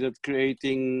you see that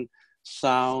creating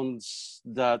sounds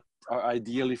that are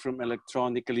ideally from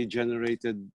electronically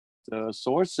generated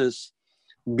sources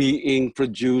being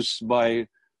produced by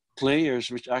players,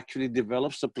 which actually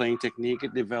develops the playing technique,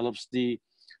 it develops the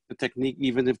technique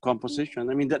even of composition.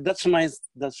 I mean, that's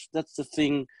the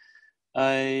thing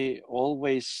I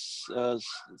always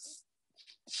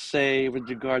say with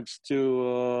regards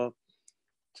to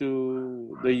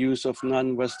the use of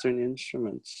non-Western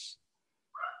instruments,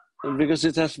 because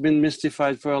it has been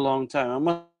mystified for a long time.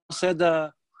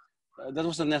 Maseda, that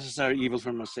was a necessary evil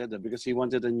for Maseda, because he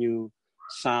wanted a new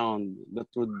sound that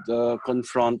would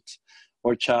confront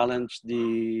or challenge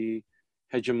the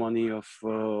hegemony of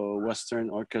Western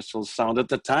orchestral sound at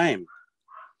the time.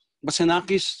 But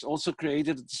Xenakis also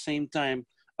created at the same time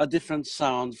a different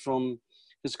sound from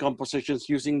his compositions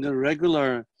using the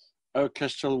regular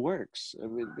orchestral works. I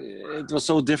mean, it was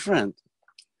so different.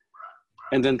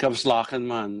 And then comes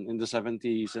Lachenmann in the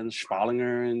 70s and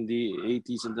Spalinger in the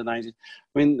 80s and the 90s.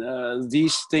 I mean,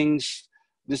 these things,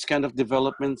 this kind of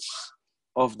developments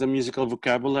of the musical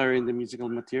vocabulary and the musical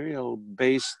material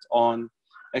based on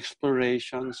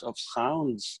explorations of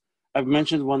sounds. I've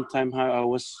mentioned one time how I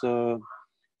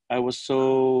was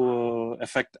so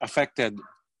affected.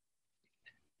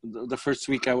 The first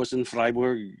week I was in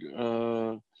Freiburg,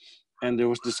 and there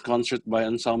was this concert by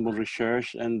Ensemble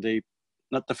Recherche, and they,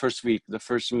 not the first week, the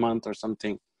first month or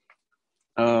something,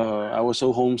 I was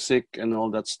so homesick and all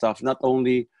that stuff, not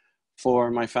only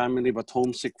for my family, but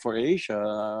homesick for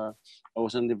Asia. I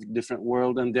was in a different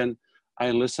world, and then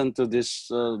I listened to this,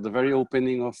 the very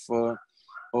opening of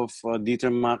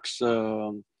Dieter Mach's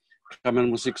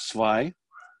Kammermusik 2,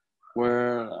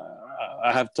 where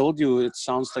I have told you it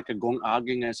sounds like a gong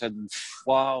aging. I said,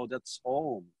 wow, that's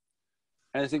home.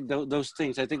 And I think those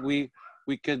things, I think we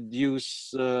could use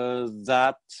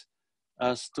that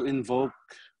as to invoke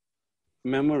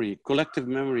memory, collective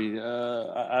memory.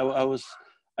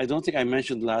 I don't think I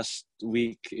mentioned last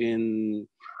week in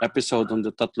episode on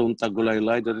the Tatlong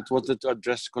Tagulaylay that it wanted to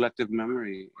address collective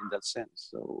memory in that sense.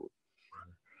 So,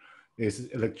 is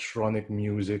electronic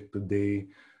music today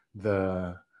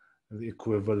the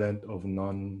equivalent of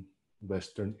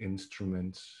non-Western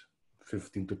instruments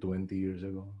 15 to 20 years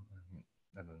ago?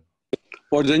 I don't know.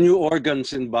 Or the new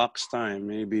organs in Bach's time,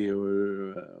 maybe,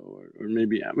 or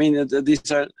maybe. I mean,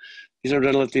 these are these are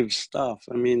relative stuff.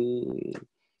 I mean,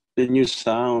 the new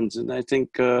sounds, and I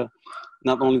think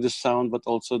not only the sound but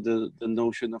also the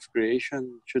notion of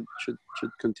creation should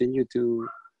continue to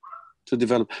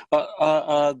develop.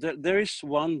 There is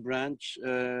one branch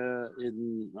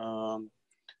in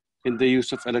the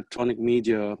use of electronic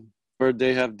media where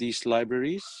they have these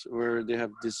libraries, where they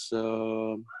have this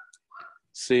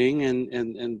thing,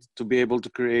 and to be able to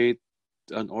create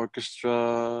an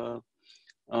orchestra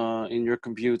in your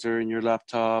computer, in your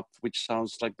laptop, which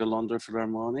sounds like the London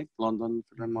Philharmonic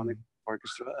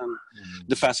Orchestra, and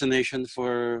the fascination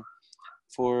for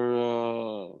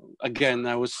again,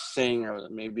 I was saying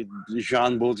maybe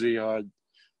Jean Baudrillard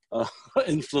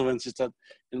influences that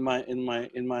in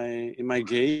my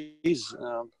gaze.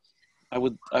 I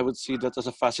would see that as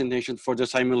a fascination for the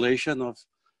simulation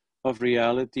of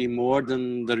reality more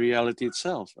than the reality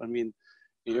itself. I mean,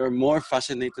 you're more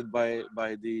fascinated by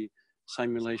the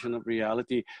simulation of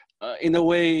reality. In a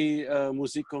way,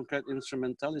 musique concrète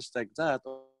instrumental is like that,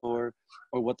 or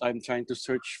what I'm trying to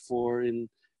search for in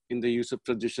the use of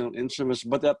traditional instruments.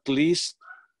 But at least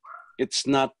it's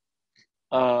not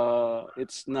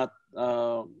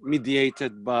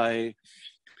mediated by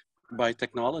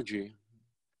technology.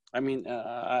 I mean,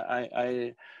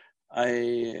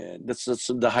 that's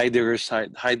the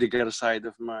Heidegger side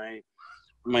of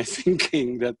my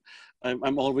thinking, that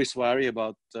I'm always worried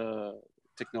about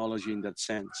technology in that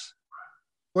sense.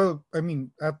 Well, I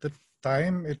mean, at the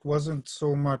time, it wasn't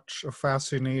so much a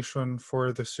fascination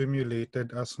for the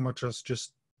simulated as much as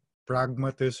just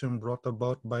pragmatism brought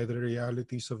about by the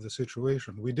realities of the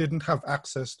situation. We didn't have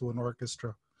access to an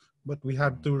orchestra, but we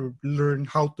had to learn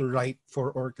how to write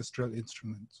for orchestral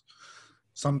instruments,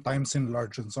 sometimes in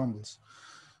large ensembles.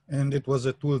 And it was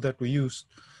a tool that we used.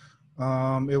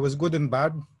 It was good and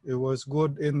bad. It was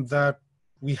good in that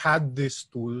we had this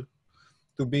tool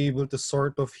to be able to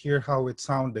sort of hear how it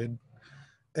sounded,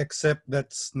 except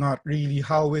that's not really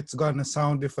how it's gonna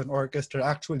sound if an orchestra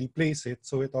actually plays it.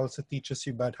 So it also teaches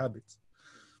you bad habits.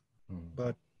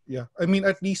 But yeah, I mean,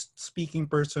 at least speaking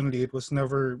personally, it was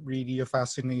never really a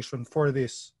fascination for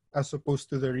this as opposed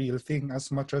to the real thing,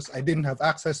 as much as I didn't have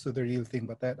access to the real thing,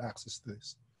 but I had access to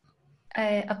this.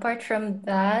 Apart from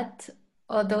that,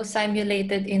 all those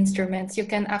simulated instruments, you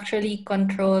can actually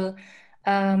control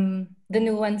the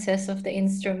nuances of the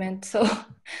instrument. So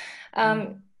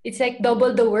it's like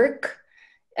double the work.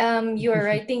 You are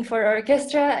writing for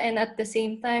orchestra, and at the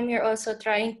same time, you're also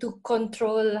trying to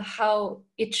control how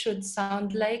it should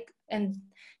sound like. And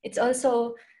it's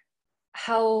also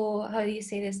how do you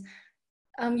say this?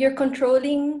 You're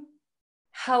controlling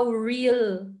how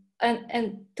real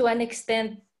and to an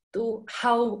extent to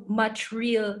how much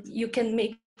real you can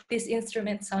make this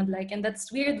instrument sound like. And that's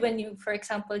weird when you, for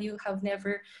example, you have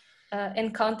never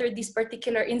encountered this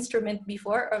particular instrument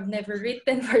before, or have never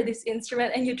written for this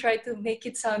instrument, and you try to make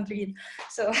it sound real.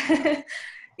 So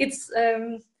it's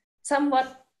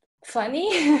somewhat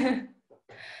funny.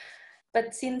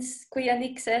 But since Kuya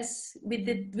Nick says we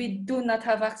do not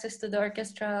have access to the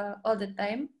orchestra all the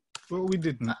time. Well, we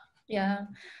didn't. Yeah.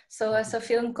 So as a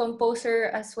film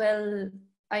composer as well,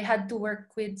 I had to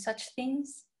work with such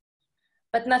things.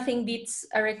 But nothing beats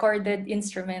a recorded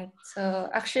instrument. So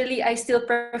actually, I still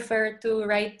prefer to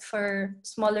write for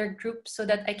smaller groups so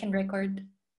that I can record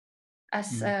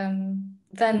as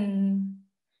than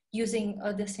using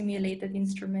the simulated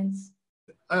instruments.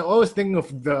 I always think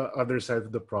of the other side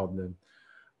of the problem.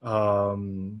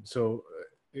 So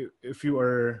if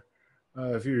you're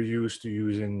used to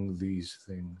using these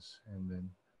things, and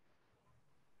then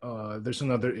there's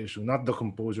another issue, not the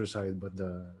composer side, but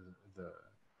the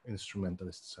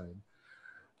instrumentalist side.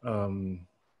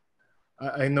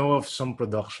 I know of some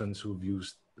productions who've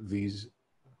used these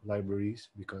libraries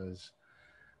because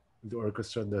the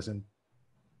orchestra doesn't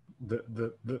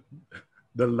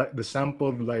the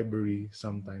sampled library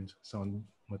sometimes sound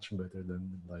much better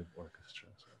than the live orchestra.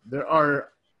 So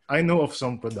I know of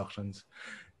some productions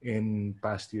in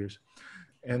past years,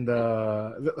 and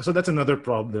so that's another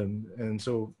problem. And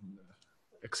so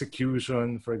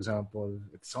execution, for example,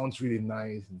 it sounds really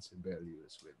nice in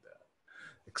Sibelius with the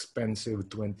expensive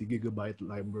 20 gigabyte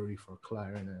library for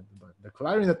clarinet, but the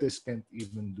clarinetist can't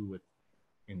even do it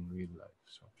in real life.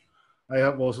 So I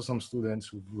have also some students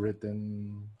who've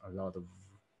written a lot of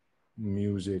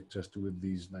music just with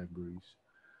these libraries.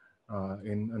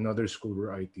 In another school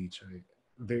where I teach,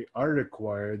 they are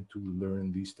required to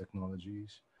learn these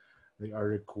technologies. They are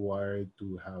required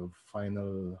to have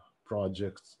final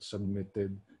projects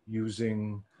submitted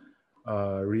using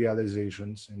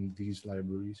realizations in these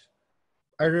libraries.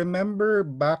 I remember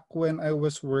back when I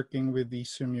was working with these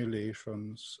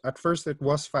simulations. At first, it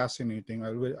was fascinating.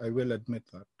 I will admit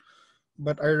that.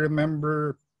 But I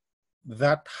remember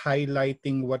that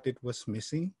highlighting what it was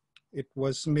missing. It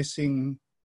was missing.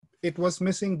 It was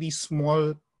missing these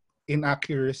small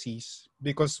inaccuracies,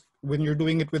 because when you're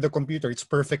doing it with a computer, it's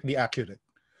perfectly accurate.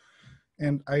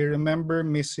 And I remember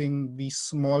missing these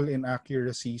small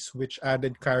inaccuracies which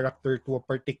added character to a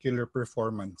particular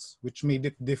performance, which made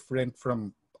it different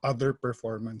from other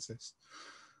performances,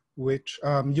 which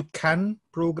you can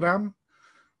program,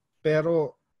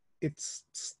 pero it's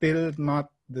still not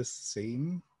the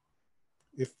same,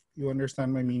 if you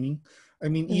understand my meaning. I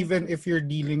mean, even if you're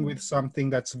dealing with something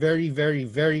that's very, very,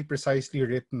 very precisely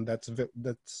written, that's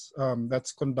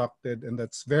conducted, and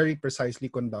that's very precisely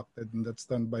conducted, and that's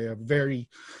done by a very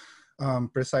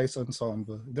precise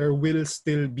ensemble, there will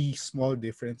still be small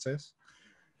differences.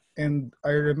 And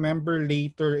I remember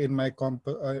later in my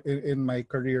in my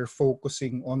career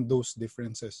focusing on those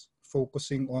differences,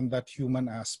 focusing on that human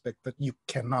aspect that you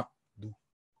cannot do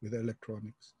with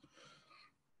electronics.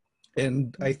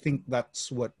 And I think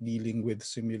that's what dealing with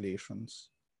simulations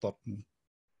taught me.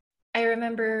 I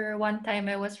remember one time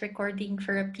I was recording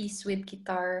for a piece with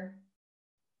guitar.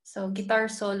 So guitar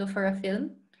solo for a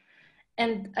film.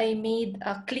 And I made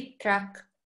a click track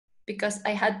because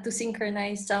I had to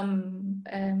synchronize some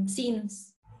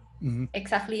scenes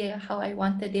exactly how I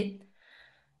wanted it.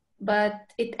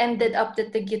 But it ended up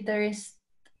that the guitarist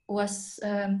was,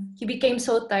 he became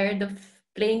so tired of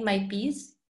playing my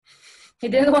piece. He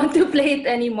didn't want to play it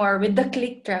anymore with the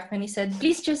click track. And he said,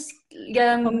 please just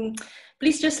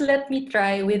let me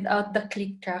try without the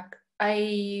click track.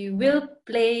 I will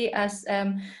play as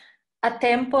a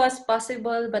tempo as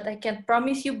possible, but I can't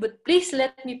promise you, but please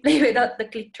let me play without the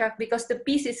click track because the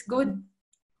piece is good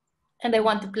and I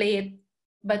want to play it,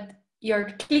 but your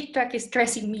click track is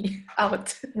stressing me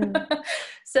out.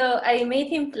 So I made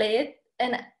him play it,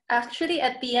 and actually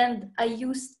at the end I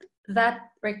used that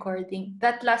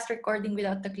last recording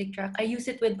without the click track. I used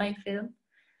it with my film.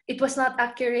 It was not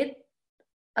accurate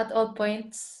at all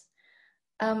points,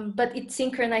 but it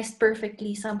synchronized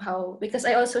perfectly somehow because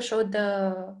I also showed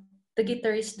the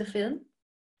guitarist the film,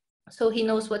 so he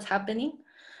knows what's happening.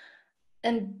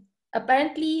 And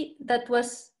apparently that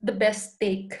was the best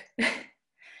take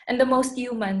and the most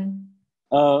human.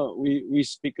 We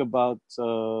speak about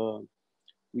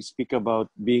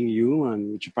being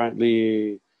human, which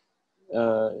apparently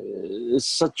is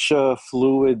such a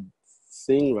fluid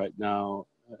thing right now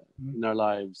in our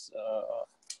lives.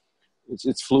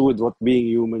 It's fluid what being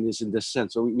human is in this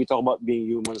sense. So we talk about being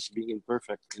human as being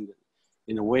imperfect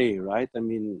in a way, right? I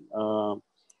mean,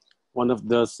 one of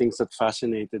the things that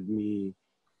fascinated me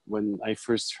when I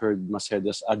first heard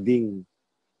Maceda's Ading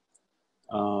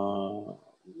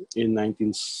in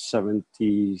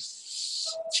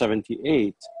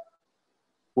 1978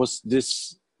 was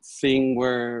this thing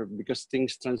where, because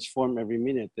things transform every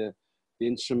minute, the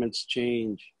instruments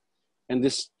change, and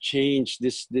this change,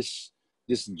 this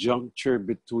juncture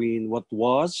between what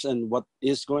was and what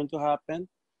is going to happen,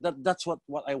 that's what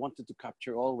I wanted to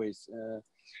capture always.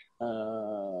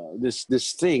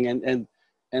 This thing, and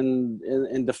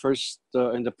in the first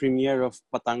in the premiere of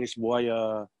Patangis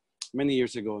Buaya many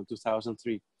years ago in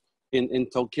 2003 in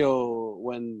Tokyo,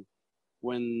 when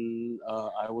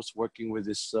I was working with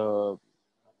this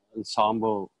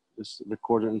ensemble, this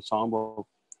recorder ensemble.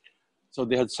 So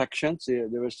they had sections. There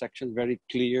were sections, very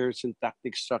clear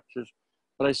syntactic structures.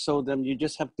 But I saw them. You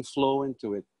just have to flow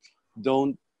into it.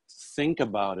 Don't think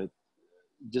about it.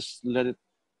 Just let it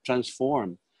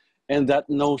transform. And that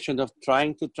notion of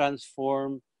trying to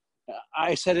transform,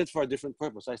 I said it for a different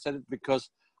purpose. I said it because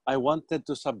I wanted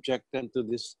to subject them to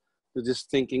this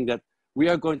thinking that we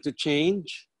are going to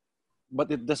change, but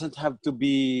it doesn't have to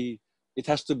be. It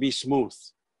has to be smooth.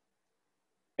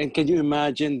 And can you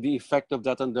imagine the effect of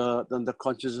that on the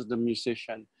consciousness of the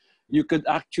musician? You could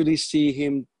actually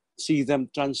see them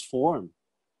transform.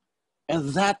 And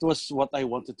that was what I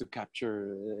wanted to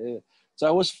capture. So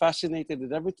I was fascinated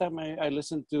that every time I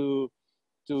listened to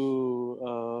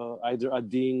either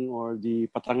Ading or the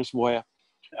Patangis Buaya,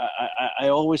 I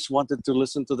always wanted to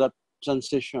listen to that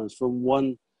transitions from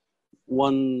one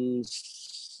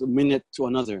minute to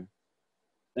another.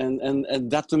 And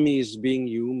that to me is being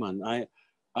human.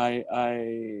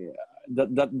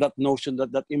 That notion,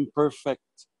 that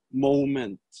imperfect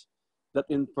moment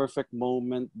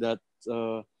that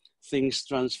things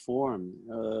transform.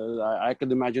 I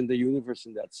could imagine the universe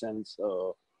in that sense.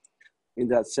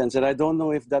 And I don't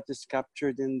know if that is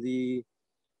captured in the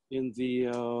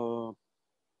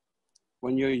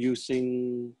when you're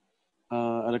using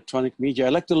electronic media. I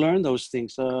like to learn those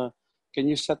things. Can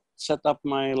you set up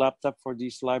my laptop for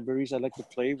these libraries? I like to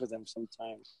play with them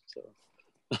sometimes. So.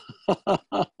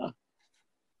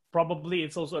 Probably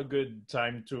it's also a good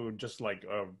time to just like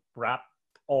wrap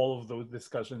all of those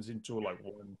discussions into like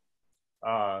one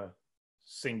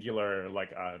singular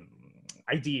like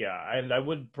idea, and I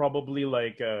would probably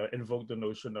like invoke the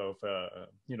notion of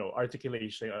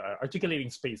articulating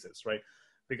spaces, right?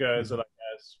 Because like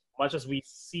as much as we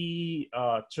see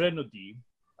Threnody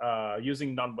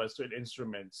using non-Western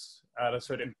instruments at a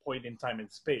certain point in time and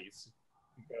space,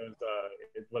 because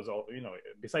it was all,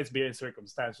 besides being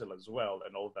circumstantial as well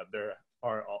and all that, there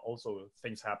are also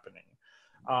things happening.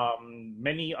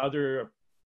 Many other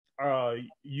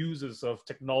uses of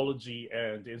technology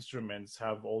and instruments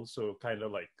have also kind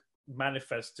of like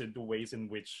manifested the ways in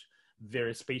which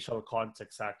their spatial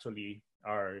contexts actually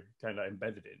are kind of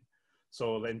embedded in.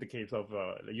 So in the case of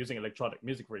using electronic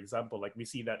music, for example, like we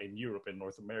see that in Europe and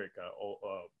North America,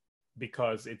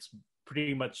 because it's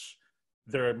pretty much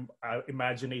their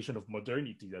imagination of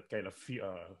modernity that kind of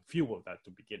fueled that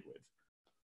to begin with,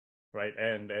 right?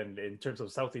 And in terms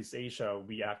of Southeast Asia,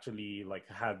 we actually like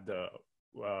had the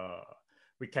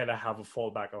we kind of have a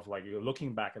fallback of like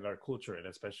looking back at our culture, and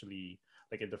especially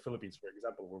like in the Philippines, for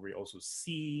example, where we also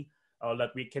see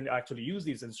that we can actually use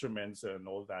these instruments and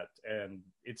all that. And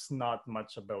it's not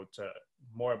much about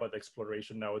more about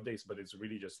exploration nowadays, but it's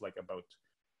really just like about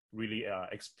really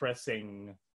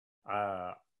expressing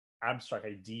abstract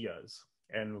ideas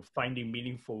and finding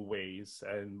meaningful ways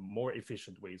and more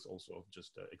efficient ways also of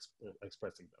just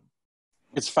expressing them.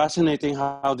 It's fascinating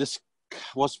how this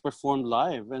was performed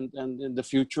live, and in the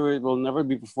future it will never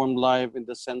be performed live, in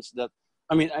the sense that,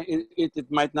 I mean, it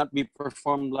might not be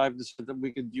performed live so that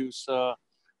we could use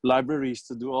libraries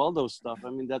to do all those stuff. I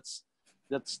mean, that's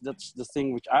the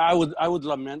thing which I would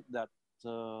lament, that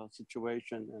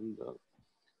situation. And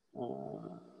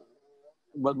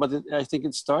but I think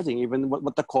it's starting, even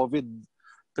what the COVID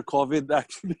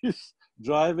actually is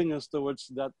driving us towards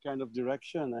that kind of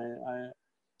direction.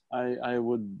 I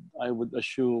would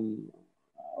assume,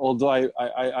 although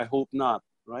I hope not,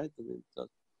 right? I mean,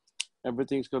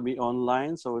 everything's going to be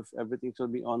online. So if everything's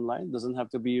going to be online, it doesn't have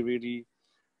to be really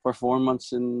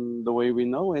performance in the way we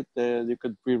know it. You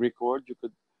could pre-record, you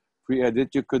could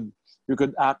pre-edit, you could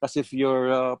act as if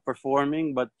you're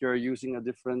performing, but you're using a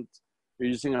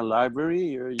library,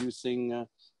 you're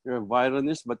a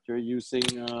violinist, but you're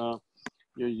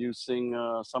using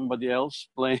somebody else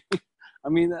playing. I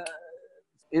mean,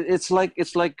 it's like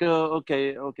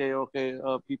okay.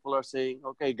 People are saying,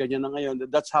 okay, ganyan na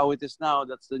ngayon. That's how it is now.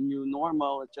 That's the new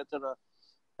normal, etc.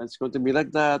 And it's going to be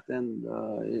like that, and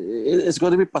it's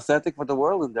going to be pathetic for the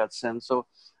world in that sense. So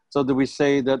do we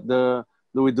say that do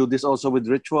we do this also with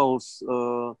rituals,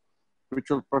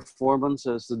 ritual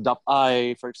performances? The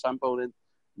Dap-ay, for example,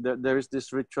 there is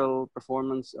this ritual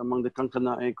performance among the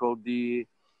Kankanae called the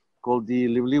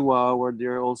Liwliwa, where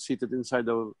they're all seated inside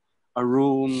a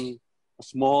room. A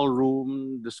small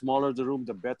room. The smaller the room,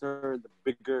 the better. The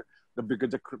bigger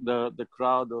the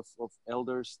crowd of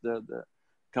elders. The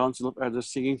council of elders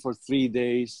singing for 3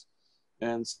 days,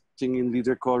 and singing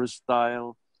leader chorus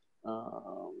style.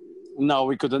 Now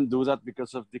we couldn't do that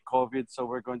because of the COVID, so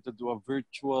we're going to do a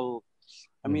virtual.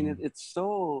 I mean, it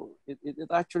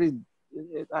actually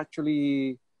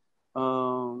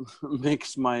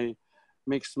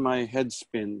makes my head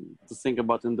spin to think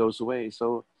about in those ways.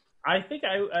 So. I think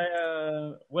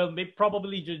well, maybe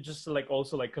probably just like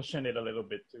also like cushion it a little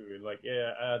bit too. Like,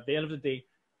 yeah, at the end of the day,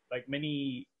 like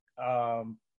many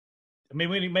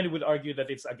would argue that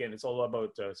it's all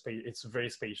about space. It's very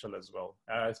spatial as well,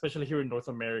 especially here in North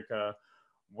America,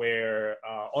 where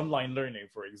online learning,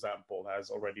 for example, has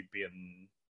already been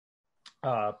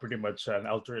pretty much an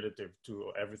alternative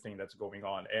to everything that's going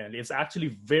on. And it's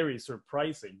actually very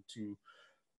surprising to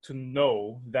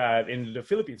know that in the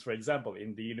Philippines, for example,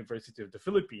 in the University of the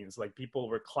Philippines, like people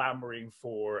were clamoring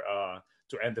for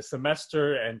to end the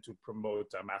semester and to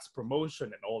promote mass promotion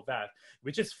and all that,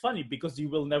 which is funny because you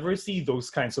will never see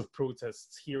those kinds of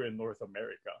protests here in North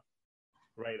America,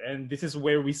 right? And this is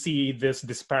where we see this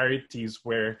disparities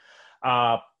where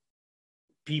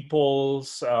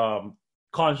people's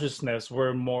consciousness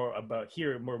were more about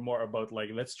like,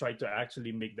 let's try to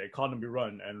actually make the economy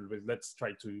run, and let's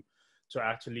try to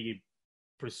actually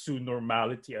pursue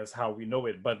normality as how we know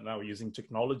it, but now using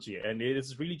technology. And it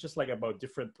is really just like about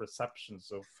different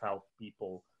perceptions of how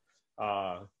people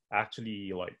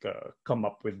actually like come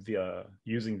up with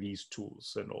using these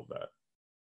tools and all that.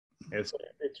 It's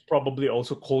probably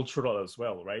also cultural as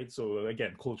well, right? So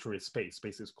again, culture is space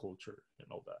is culture and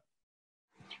all that.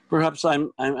 Perhaps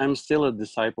I'm still a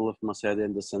disciple of Masede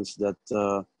in the sense that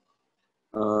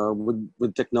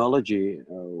with technology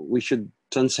we should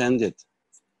transcend it,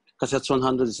 because that's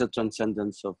 100 is a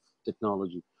transcendence of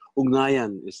technology.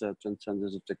 Ugnayan is a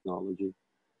transcendence of technology.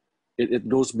 It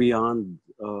goes beyond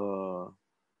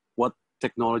what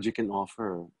technology can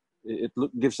offer.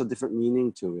 Gives a different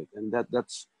meaning to it, and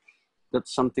that's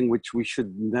something which we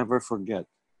should never forget.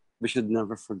 We should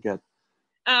never forget.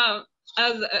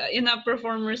 As in a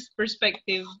performer's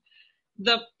perspective,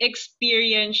 the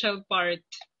experiential part,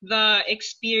 the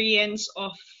experience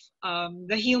of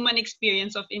the human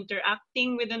experience of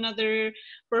interacting with another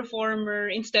performer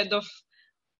instead of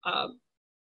uh,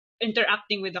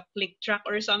 interacting with a click track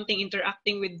or something,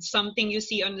 interacting with something you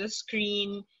see on the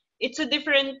screen. It's a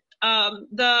different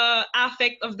the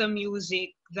affect of the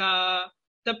music, the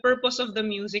purpose of the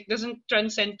music doesn't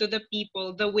transcend to the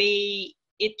people the way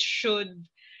it should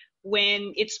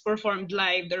when it's performed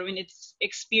live or when it's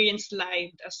experienced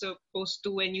live, as opposed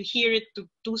to when you hear it to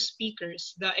two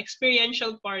speakers. The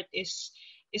experiential part is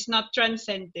not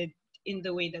transcended in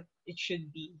the way that it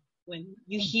should be when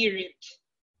you hear it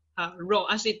raw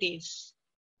as it is.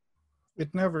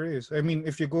 It never is. I mean,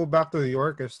 if you go back to the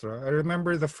orchestra, I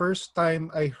remember the first time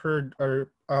I heard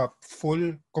a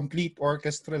full, complete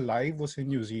orchestra live was in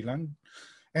New Zealand.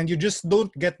 And you just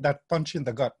don't get that punch in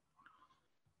the gut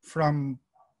from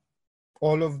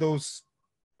all of those,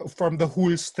 from the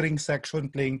whole string section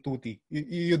playing tutti.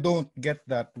 You don't get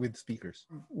that with speakers.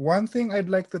 One thing I'd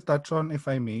like to touch on, if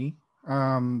I may,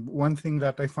 one thing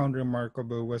that I found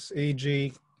remarkable was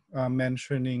AJ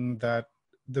mentioning that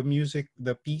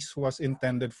the piece was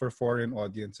intended for foreign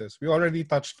audiences. We already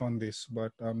touched on this,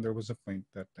 but there was a point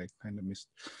that I kind of missed.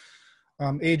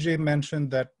 AJ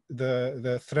mentioned that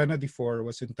the Threnody IV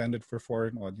was intended for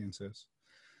foreign audiences.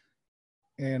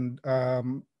 And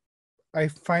I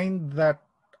find that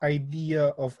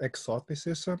idea of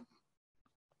exoticism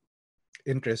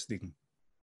interesting.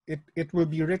 It will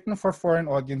be written for foreign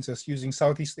audiences using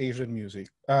Southeast Asian music,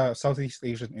 Southeast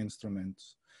Asian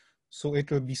instruments. So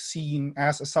it will be seen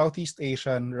as a Southeast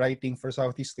Asian writing for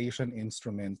Southeast Asian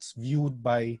instruments viewed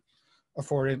by a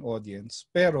foreign audience.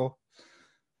 But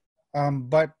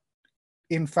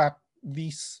in fact,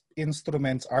 these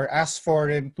instruments are as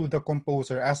foreign to the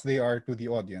composer as they are to the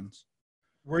audience.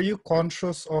 Were you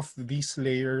conscious of these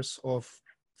layers of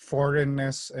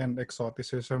foreignness and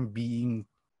exoticism being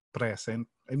present?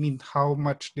 I mean, how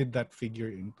much did that figure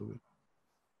into it?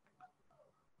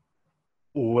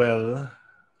 Well,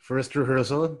 first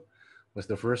rehearsal was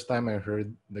the first time I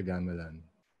heard the gamelan.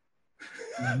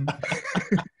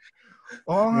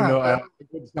 Oh, you know, I have a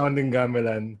good sounding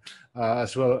gamelan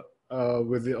as well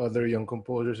with the other young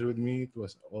composers with me. It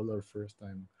was all our first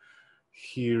time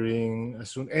hearing a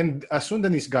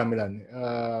Sundanese gamelan.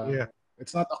 yeah.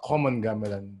 It's not a common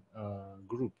gamelan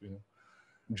group, you know.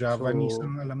 Javanese So,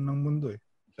 ang alam ng mundo eh.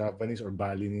 Japanese or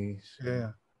Balinese.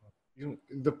 Yeah.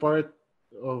 The part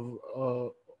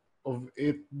of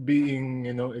it being,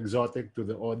 you know, exotic to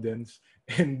the audience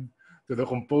and to the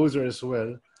composer as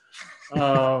well.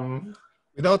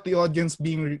 Without the audience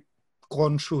being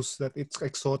conscious that it's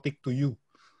exotic to you.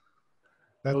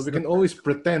 Well, we can always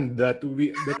pretend that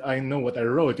I know what I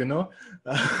wrote, you know,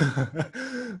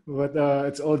 but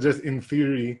it's all just in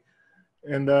theory,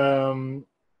 and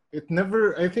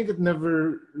I think it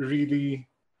never really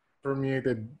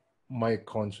permeated my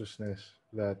consciousness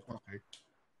that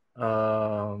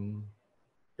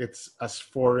it's as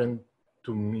foreign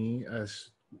to me as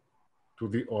to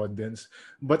the audience.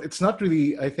 But it's not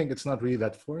really, I think it's not really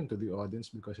that foreign to the audience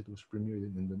because it was premiered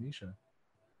in Indonesia.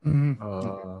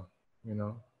 You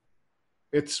know,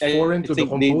 it's foreign to the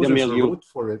composers who wrote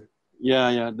for it.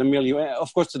 Yeah, the milieu.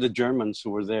 Of course, to the Germans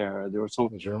who were there. There were so.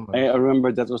 I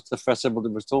remember that was the festival. There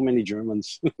were so many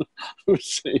Germans who were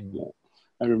saying that.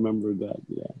 I remember that.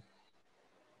 Yeah.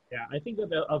 Yeah, I think that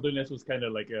the otherness was kind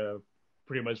of like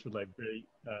pretty much like very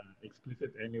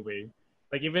explicit anyway.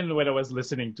 Like even when I was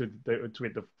listening to it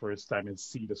the first time and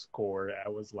see the score, I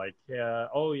was like, yeah,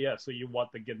 oh yeah, so you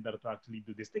want the Gendar to actually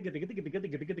do this?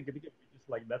 It's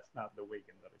like that's not the way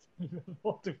Gendar is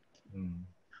supposed to.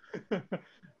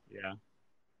 Yeah.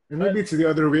 And maybe it's the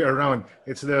other way around.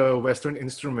 It's the Western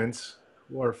instruments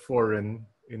who are foreign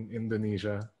in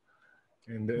Indonesia,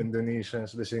 and the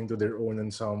Indonesians listening to their own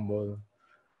ensemble.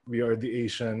 We are the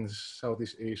Asians,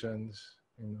 Southeast Asians,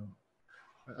 you know.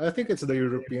 I think it's the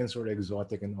Europeans who are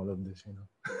exotic in all of this, you know.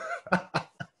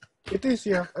 It is,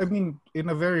 yeah. I mean, in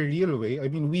a very real way. I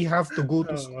mean, we have to go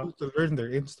to school to learn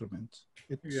their instruments.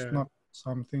 It's not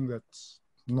something that's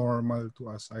normal to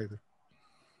us either.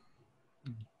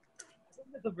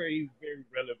 That's a very, very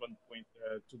relevant point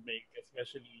to make,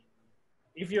 especially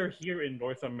if you're here in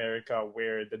North America,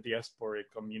 where the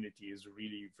diasporic community is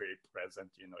really very present,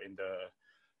 you know,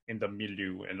 in the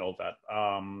milieu and all that.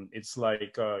 It's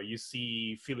like you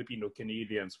see Filipino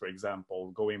Canadians, for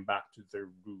example, going back to their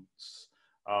roots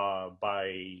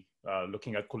by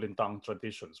looking at Kulintang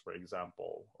traditions, for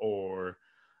example, or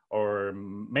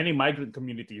many migrant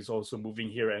communities also moving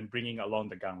here and bringing along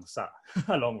the gangsa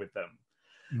along with them.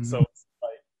 So it's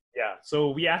like, yeah, so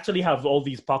we actually have all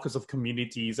these pockets of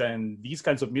communities and these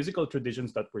kinds of musical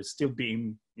traditions that were still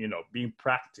being, you know, being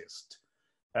practiced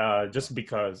just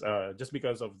because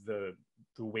of the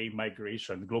way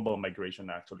migration, global migration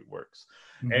actually works.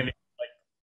 And it's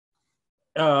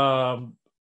like,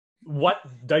 what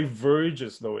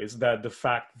diverges though is that the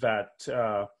fact that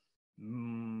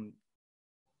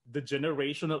the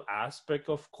generational aspect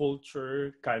of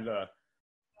culture kind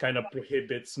of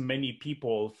prohibits many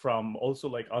people from also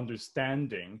like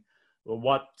understanding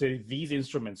what these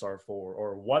instruments are for,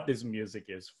 or what this music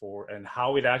is for, and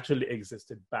how it actually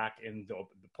existed back in the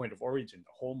point of origin,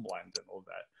 the homeland and all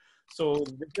that. So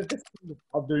this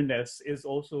otherness is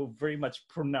also very much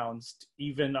pronounced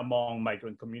even among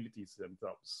migrant communities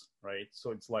themselves, right?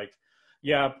 So it's like,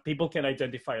 yeah, people can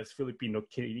identify as Filipino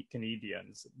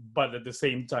Canadians, but at the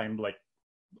same time, like,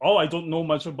 oh, I don't know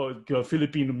much about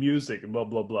Filipino music, blah,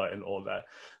 blah, blah, and all that.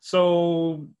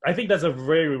 So I think that's a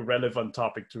very relevant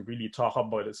topic to really talk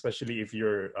about, especially if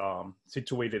you're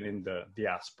situated in the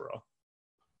diaspora.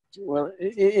 Well,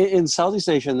 in Southeast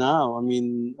Asia now, I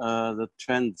mean, the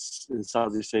trends in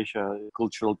Southeast Asia,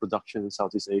 cultural production in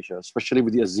Southeast Asia, especially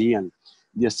with the ASEAN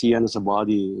as a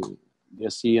body, the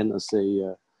ASEAN as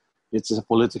it's a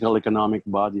political economic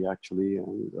body actually,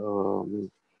 and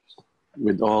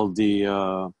with all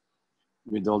the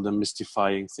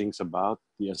mystifying things about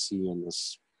the ASEAN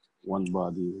as one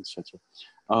body, etc.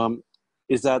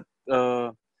 Is that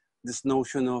this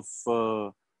notion of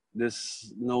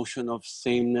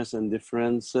sameness and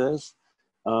differences?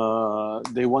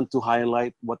 They want to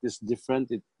highlight what is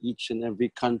different in each and every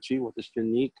country, what is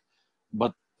unique,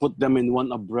 but put them in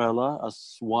one umbrella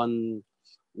as one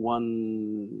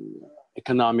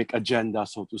economic agenda,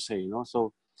 so to say. You know,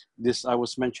 so this I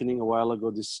was mentioning a while ago,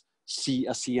 this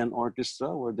ASEAN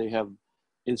orchestra, where they have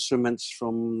instruments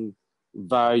from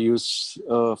various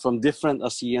from different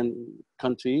ASEAN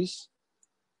countries.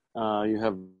 You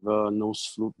have a nose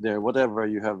flute there, whatever.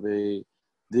 You have a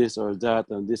this or that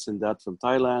and this and that from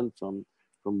Thailand, from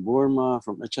Burma,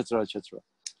 from etc. etc.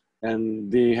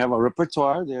 And they have a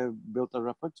repertoire. They have built a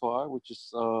repertoire which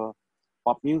is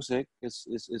pop music.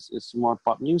 It's more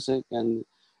pop music, and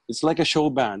it's like a show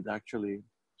band actually.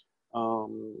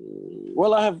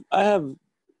 Well, I have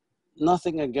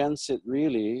nothing against it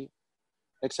really,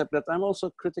 except that I'm also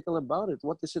critical about it.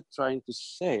 What is it trying to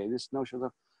say? This notion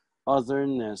of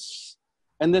otherness,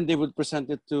 and then they would present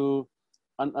it to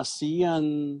an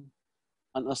ASEAN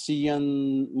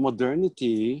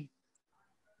modernity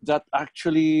that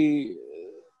actually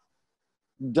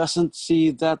doesn't see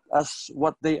that as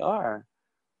what they are.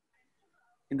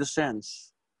 In the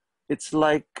sense, it's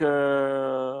like I'm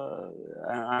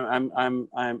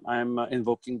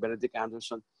invoking Benedict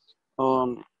Anderson.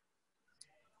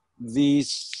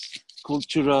 These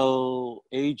cultural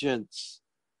agents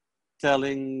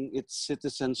telling its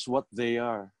citizens what they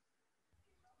are.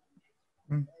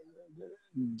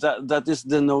 That is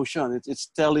the notion. It's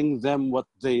telling them what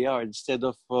they are instead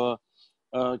of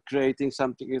creating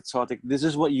something exotic. This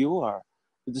is what you are.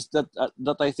 It is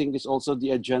that I think is also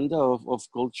the agenda of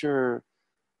culture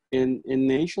in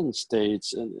nation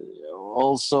states, and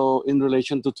also in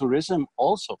relation to tourism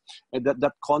also. And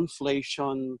that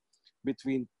conflation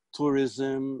between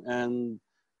tourism and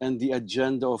the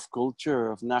agenda of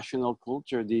culture, of national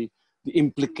culture, the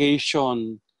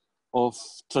implication of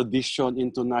tradition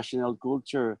into national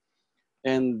culture,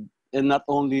 and not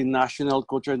only national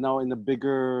culture now in a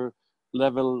bigger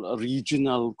level,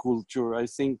 regional culture. I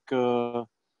think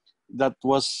that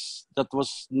was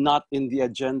not in the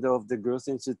agenda of the Growth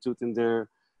Institute in their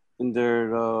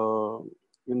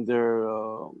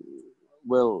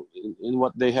well, in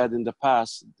what they had in the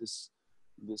past, this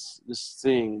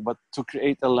thing, but to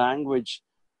create a language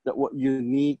that was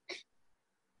unique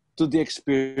to the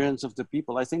experience of the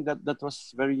people. I think that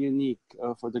was very unique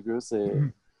for the Growth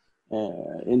in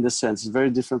the sense. It's very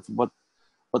different from what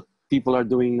people are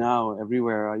doing now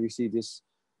everywhere. You see this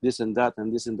and that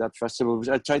and this and that festival, which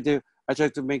I try to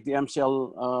make the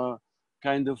MCL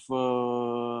kind of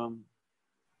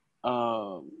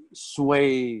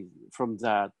sway from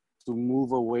that, to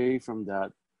move away from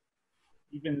that.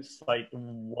 Even like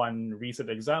one recent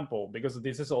example, because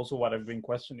this is also what I've been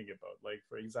questioning about. Like,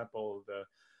 for example,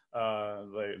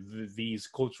 these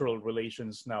cultural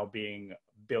relations now being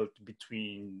built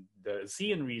between the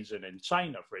ASEAN region and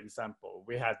China, for example.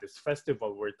 We had this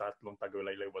festival where Tatlong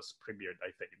Tagulay'lay was premiered.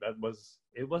 I think that was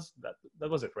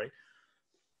it, right?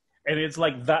 And it's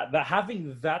like that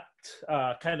having that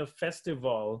kind of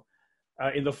festival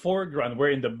in the foreground,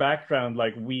 where in the background,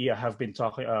 like we have been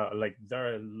talking, like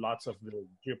there are lots of little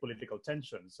geopolitical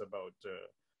tensions about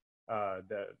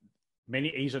the many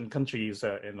Asian countries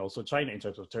and also China in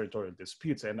terms of territorial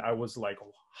disputes. And I was like,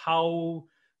 how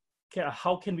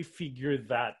can we figure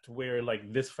that, where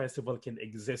like this festival can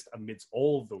exist amidst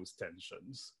all those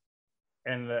tensions?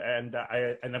 And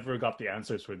I never got the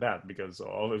answers for that, because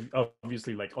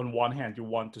obviously, like on one hand, you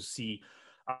want to see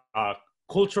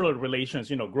cultural relations,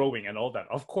 growing and all that.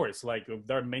 Of course, like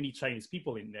there are many Chinese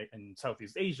people in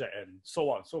Southeast Asia and so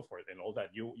on and so forth and all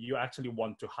that. You actually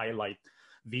want to highlight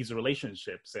these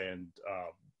relationships and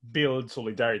build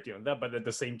solidarity on that. But at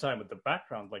the same time, at the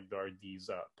background, like there are these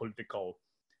political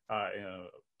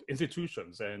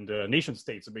institutions and nation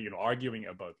states, arguing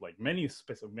about like many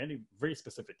very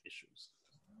specific issues.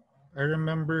 I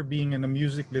remember being in a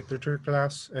music literature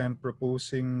class and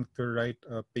proposing to write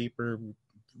a paper.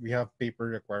 We have paper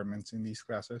requirements in these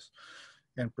classes,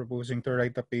 and proposing to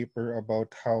write a paper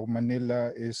about how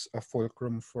Manila is a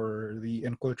fulcrum for the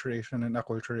enculturation and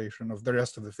acculturation of the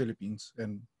rest of the Philippines,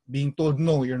 and being told,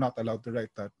 no, you're not allowed to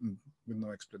write that, with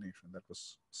no explanation. That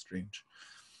was strange.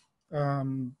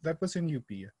 That was in UP.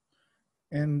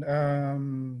 And I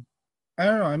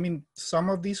don't know, I mean, some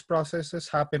of these processes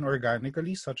happen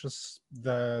organically, such as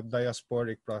the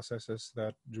diasporic processes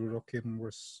that Juro Kim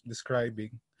was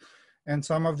describing. And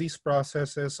some of these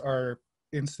processes are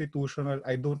institutional.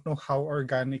 I don't know how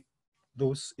organic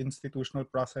those institutional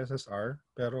processes are,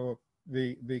 pero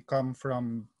they come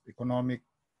from economic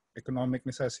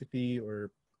necessity,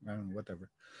 or I don't know, whatever.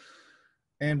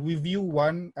 And we view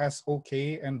one as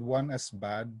okay and one as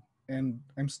bad. And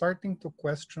I'm starting to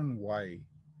question why.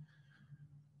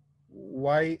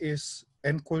 Why is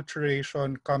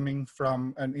enculturation coming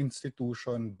from an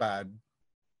institution bad,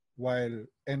 while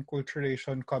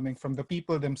enculturation coming from the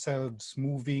people themselves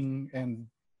moving and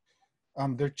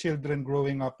their children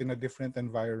growing up in a different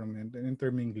environment and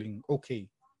intermingling, okay?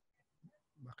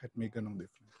 Bakit may ganong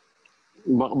difference?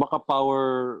 Baka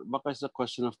it's a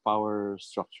question of power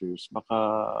structures.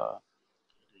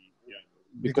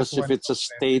 Because if it's a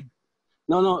state,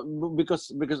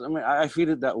 because I mean, I feel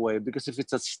it that way, because if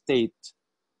it's a state,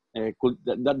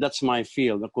 that's my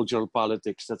field, the cultural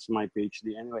politics, that's my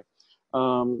PhD anyway.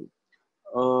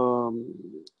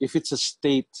 If it's a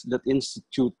state that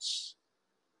institutes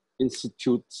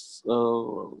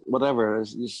whatever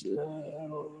is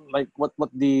like what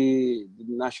the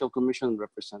National Commission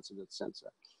represents in that sense,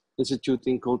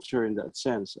 instituting culture in that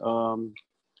sense.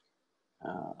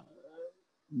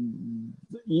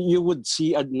 You would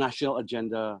see a national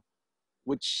agenda,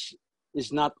 which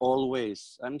is not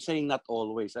always. I'm saying not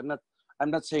always. I'm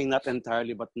not saying not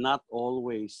entirely, but not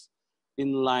always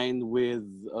in line with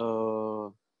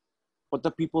what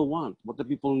the people want, what the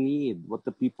people need, what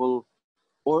the people,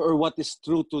 or what is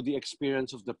true to the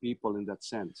experience of the people in that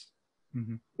sense.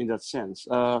 Mm-hmm. In that sense,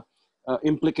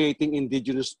 implicating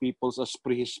indigenous peoples as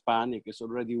pre-Hispanic is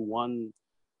already one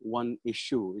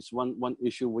issue. It's one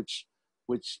issue which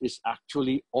is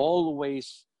actually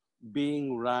always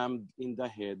being rammed in the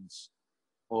heads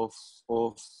of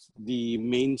the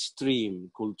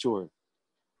mainstream culture.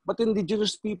 But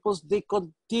indigenous peoples, they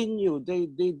continue,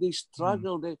 they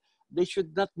struggle, they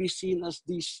should not be seen as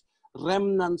these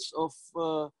remnants of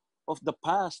the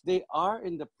past. They are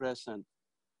in the present,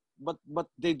 but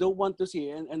they don't want to see.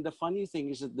 And the funny thing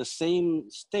is that the same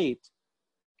state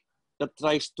that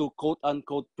tries to quote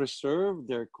unquote preserve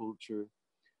their culture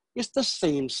is the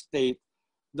same state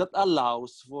that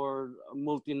allows for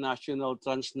multinational,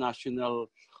 transnational,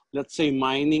 let's say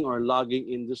mining or logging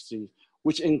industry,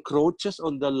 which encroaches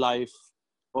on the life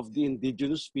of the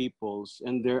indigenous peoples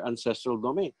and their ancestral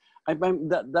domain.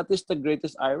 That is the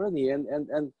greatest irony.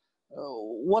 And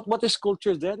what is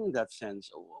culture then in that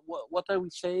sense? What are we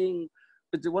saying?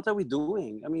 What are we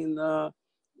doing? I mean,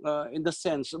 in the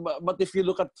sense, but if you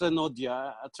look at Threnody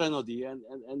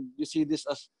and you see this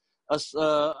as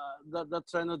the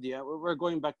Threnody, we're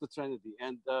going back to Threnody,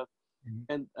 and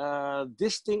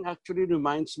this thing actually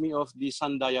reminds me of the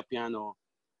Sandaya piano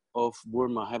of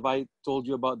Burma. Have I told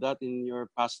you about that in your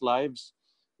past lives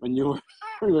when you were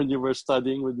when you were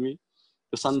studying with me?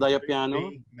 The Sandaya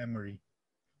piano. Memory.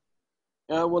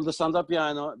 Well, the Sandaya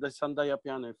piano.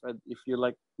 If you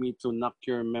like me to knock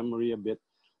your memory a bit,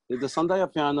 the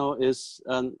Sandaya piano is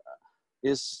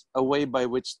a way by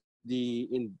which the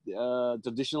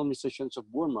traditional musicians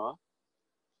of Burma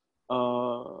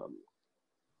uh,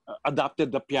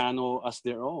 adopted the piano as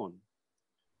their own.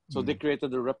 So they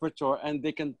created a repertoire, and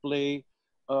they can play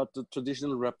the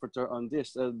traditional repertoire on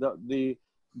this. The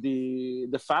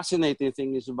fascinating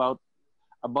thing is about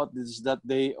this is that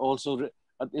they also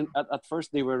at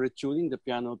first they were retuning the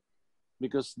piano,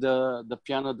 because the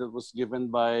piano that was given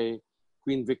by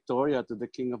Queen Victoria to the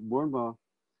King of Burma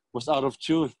was out of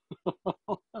tune.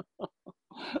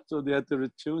 So they had to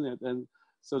retune it, and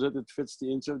so that it fits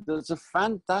the instrument. That's a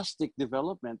fantastic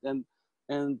development,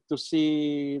 and to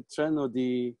see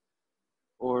Threnody,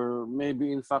 or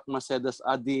maybe in fact Maceda's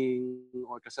Ading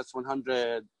or Cassettes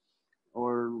 100,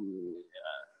 or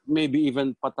maybe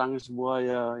even Patang's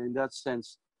Buaya, in that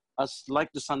sense, as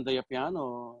like the Sandaya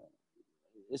piano,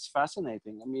 is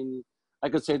fascinating. I mean, I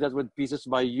could say that with pieces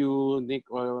by you, Nick,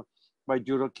 or by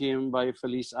Juro Kim, by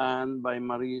Felice Ann, by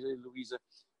Marie Louisa,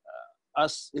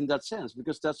 us in that sense,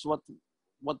 because that's what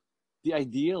the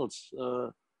ideals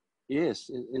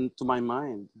is to my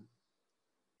mind.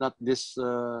 Not this.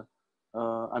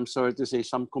 I'm sorry to say,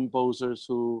 some composers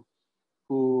who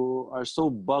are so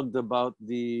bugged about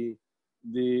the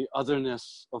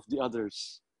otherness of the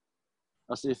others,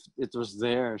 as if it was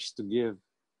theirs to give.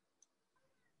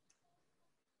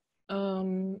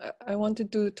 I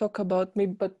wanted to talk about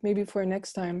maybe for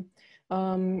next time,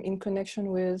 in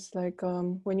connection with like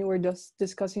when you were just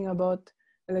discussing about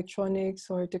electronics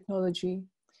or technology,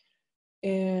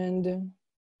 and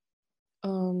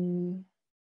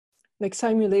like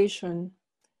simulation,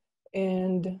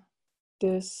 and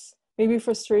this maybe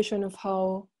frustration of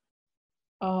how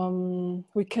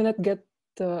we cannot get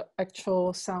the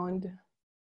actual sound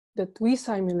that we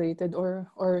simulated,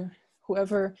 or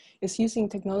whoever is using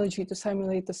technology to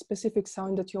simulate the specific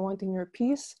sound that you want in your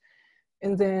piece,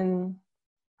 and then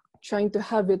trying to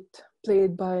have it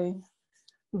played by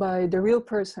the real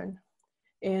person.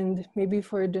 And maybe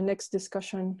for the next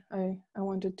discussion, I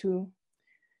wanted to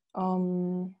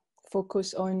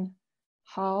focus on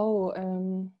how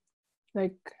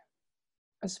like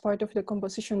as part of the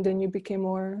composition, then you became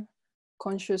more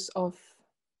conscious of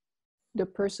the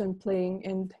person playing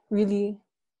and really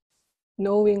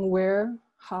knowing where,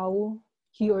 how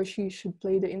he or she should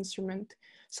play the instrument,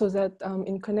 so that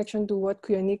in connection to what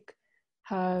Kuya Nick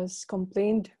has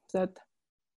complained, that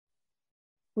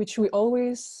which we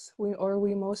most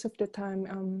of the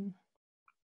time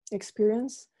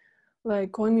experience,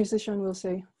 like one musician will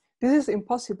say, this is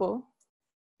impossible,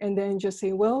 and then just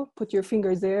say, well, put your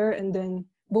finger there and then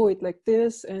bow it like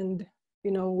this, and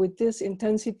with this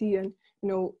intensity, and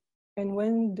and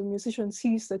when the musician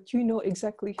sees that you know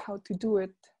exactly how to do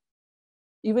it,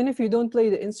 even if you don't play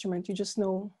the instrument, you just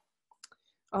know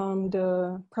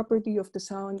the property of the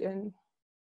sound and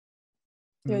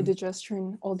the gesture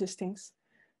and all these things,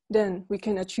 then we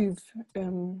can achieve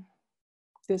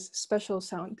this special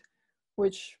sound,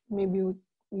 which maybe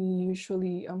we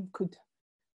usually could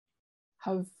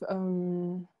have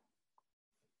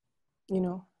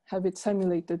have it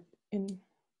simulated in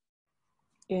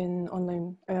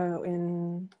online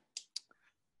in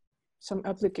some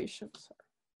applications.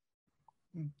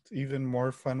 It's even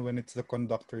more fun when it's the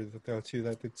conductor that tells you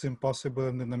that it's impossible,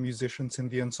 and then the musicians in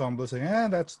the ensemble say,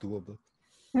 that's doable.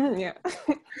 Yeah.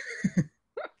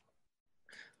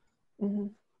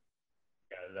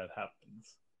 Yeah, that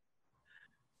happens.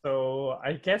 So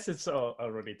I guess it's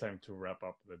already time to wrap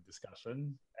up the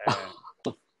discussion.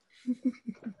 And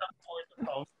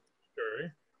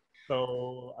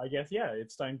so I guess,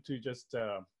 it's time to just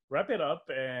wrap it up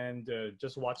and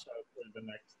just watch out for the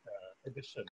next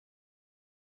edition.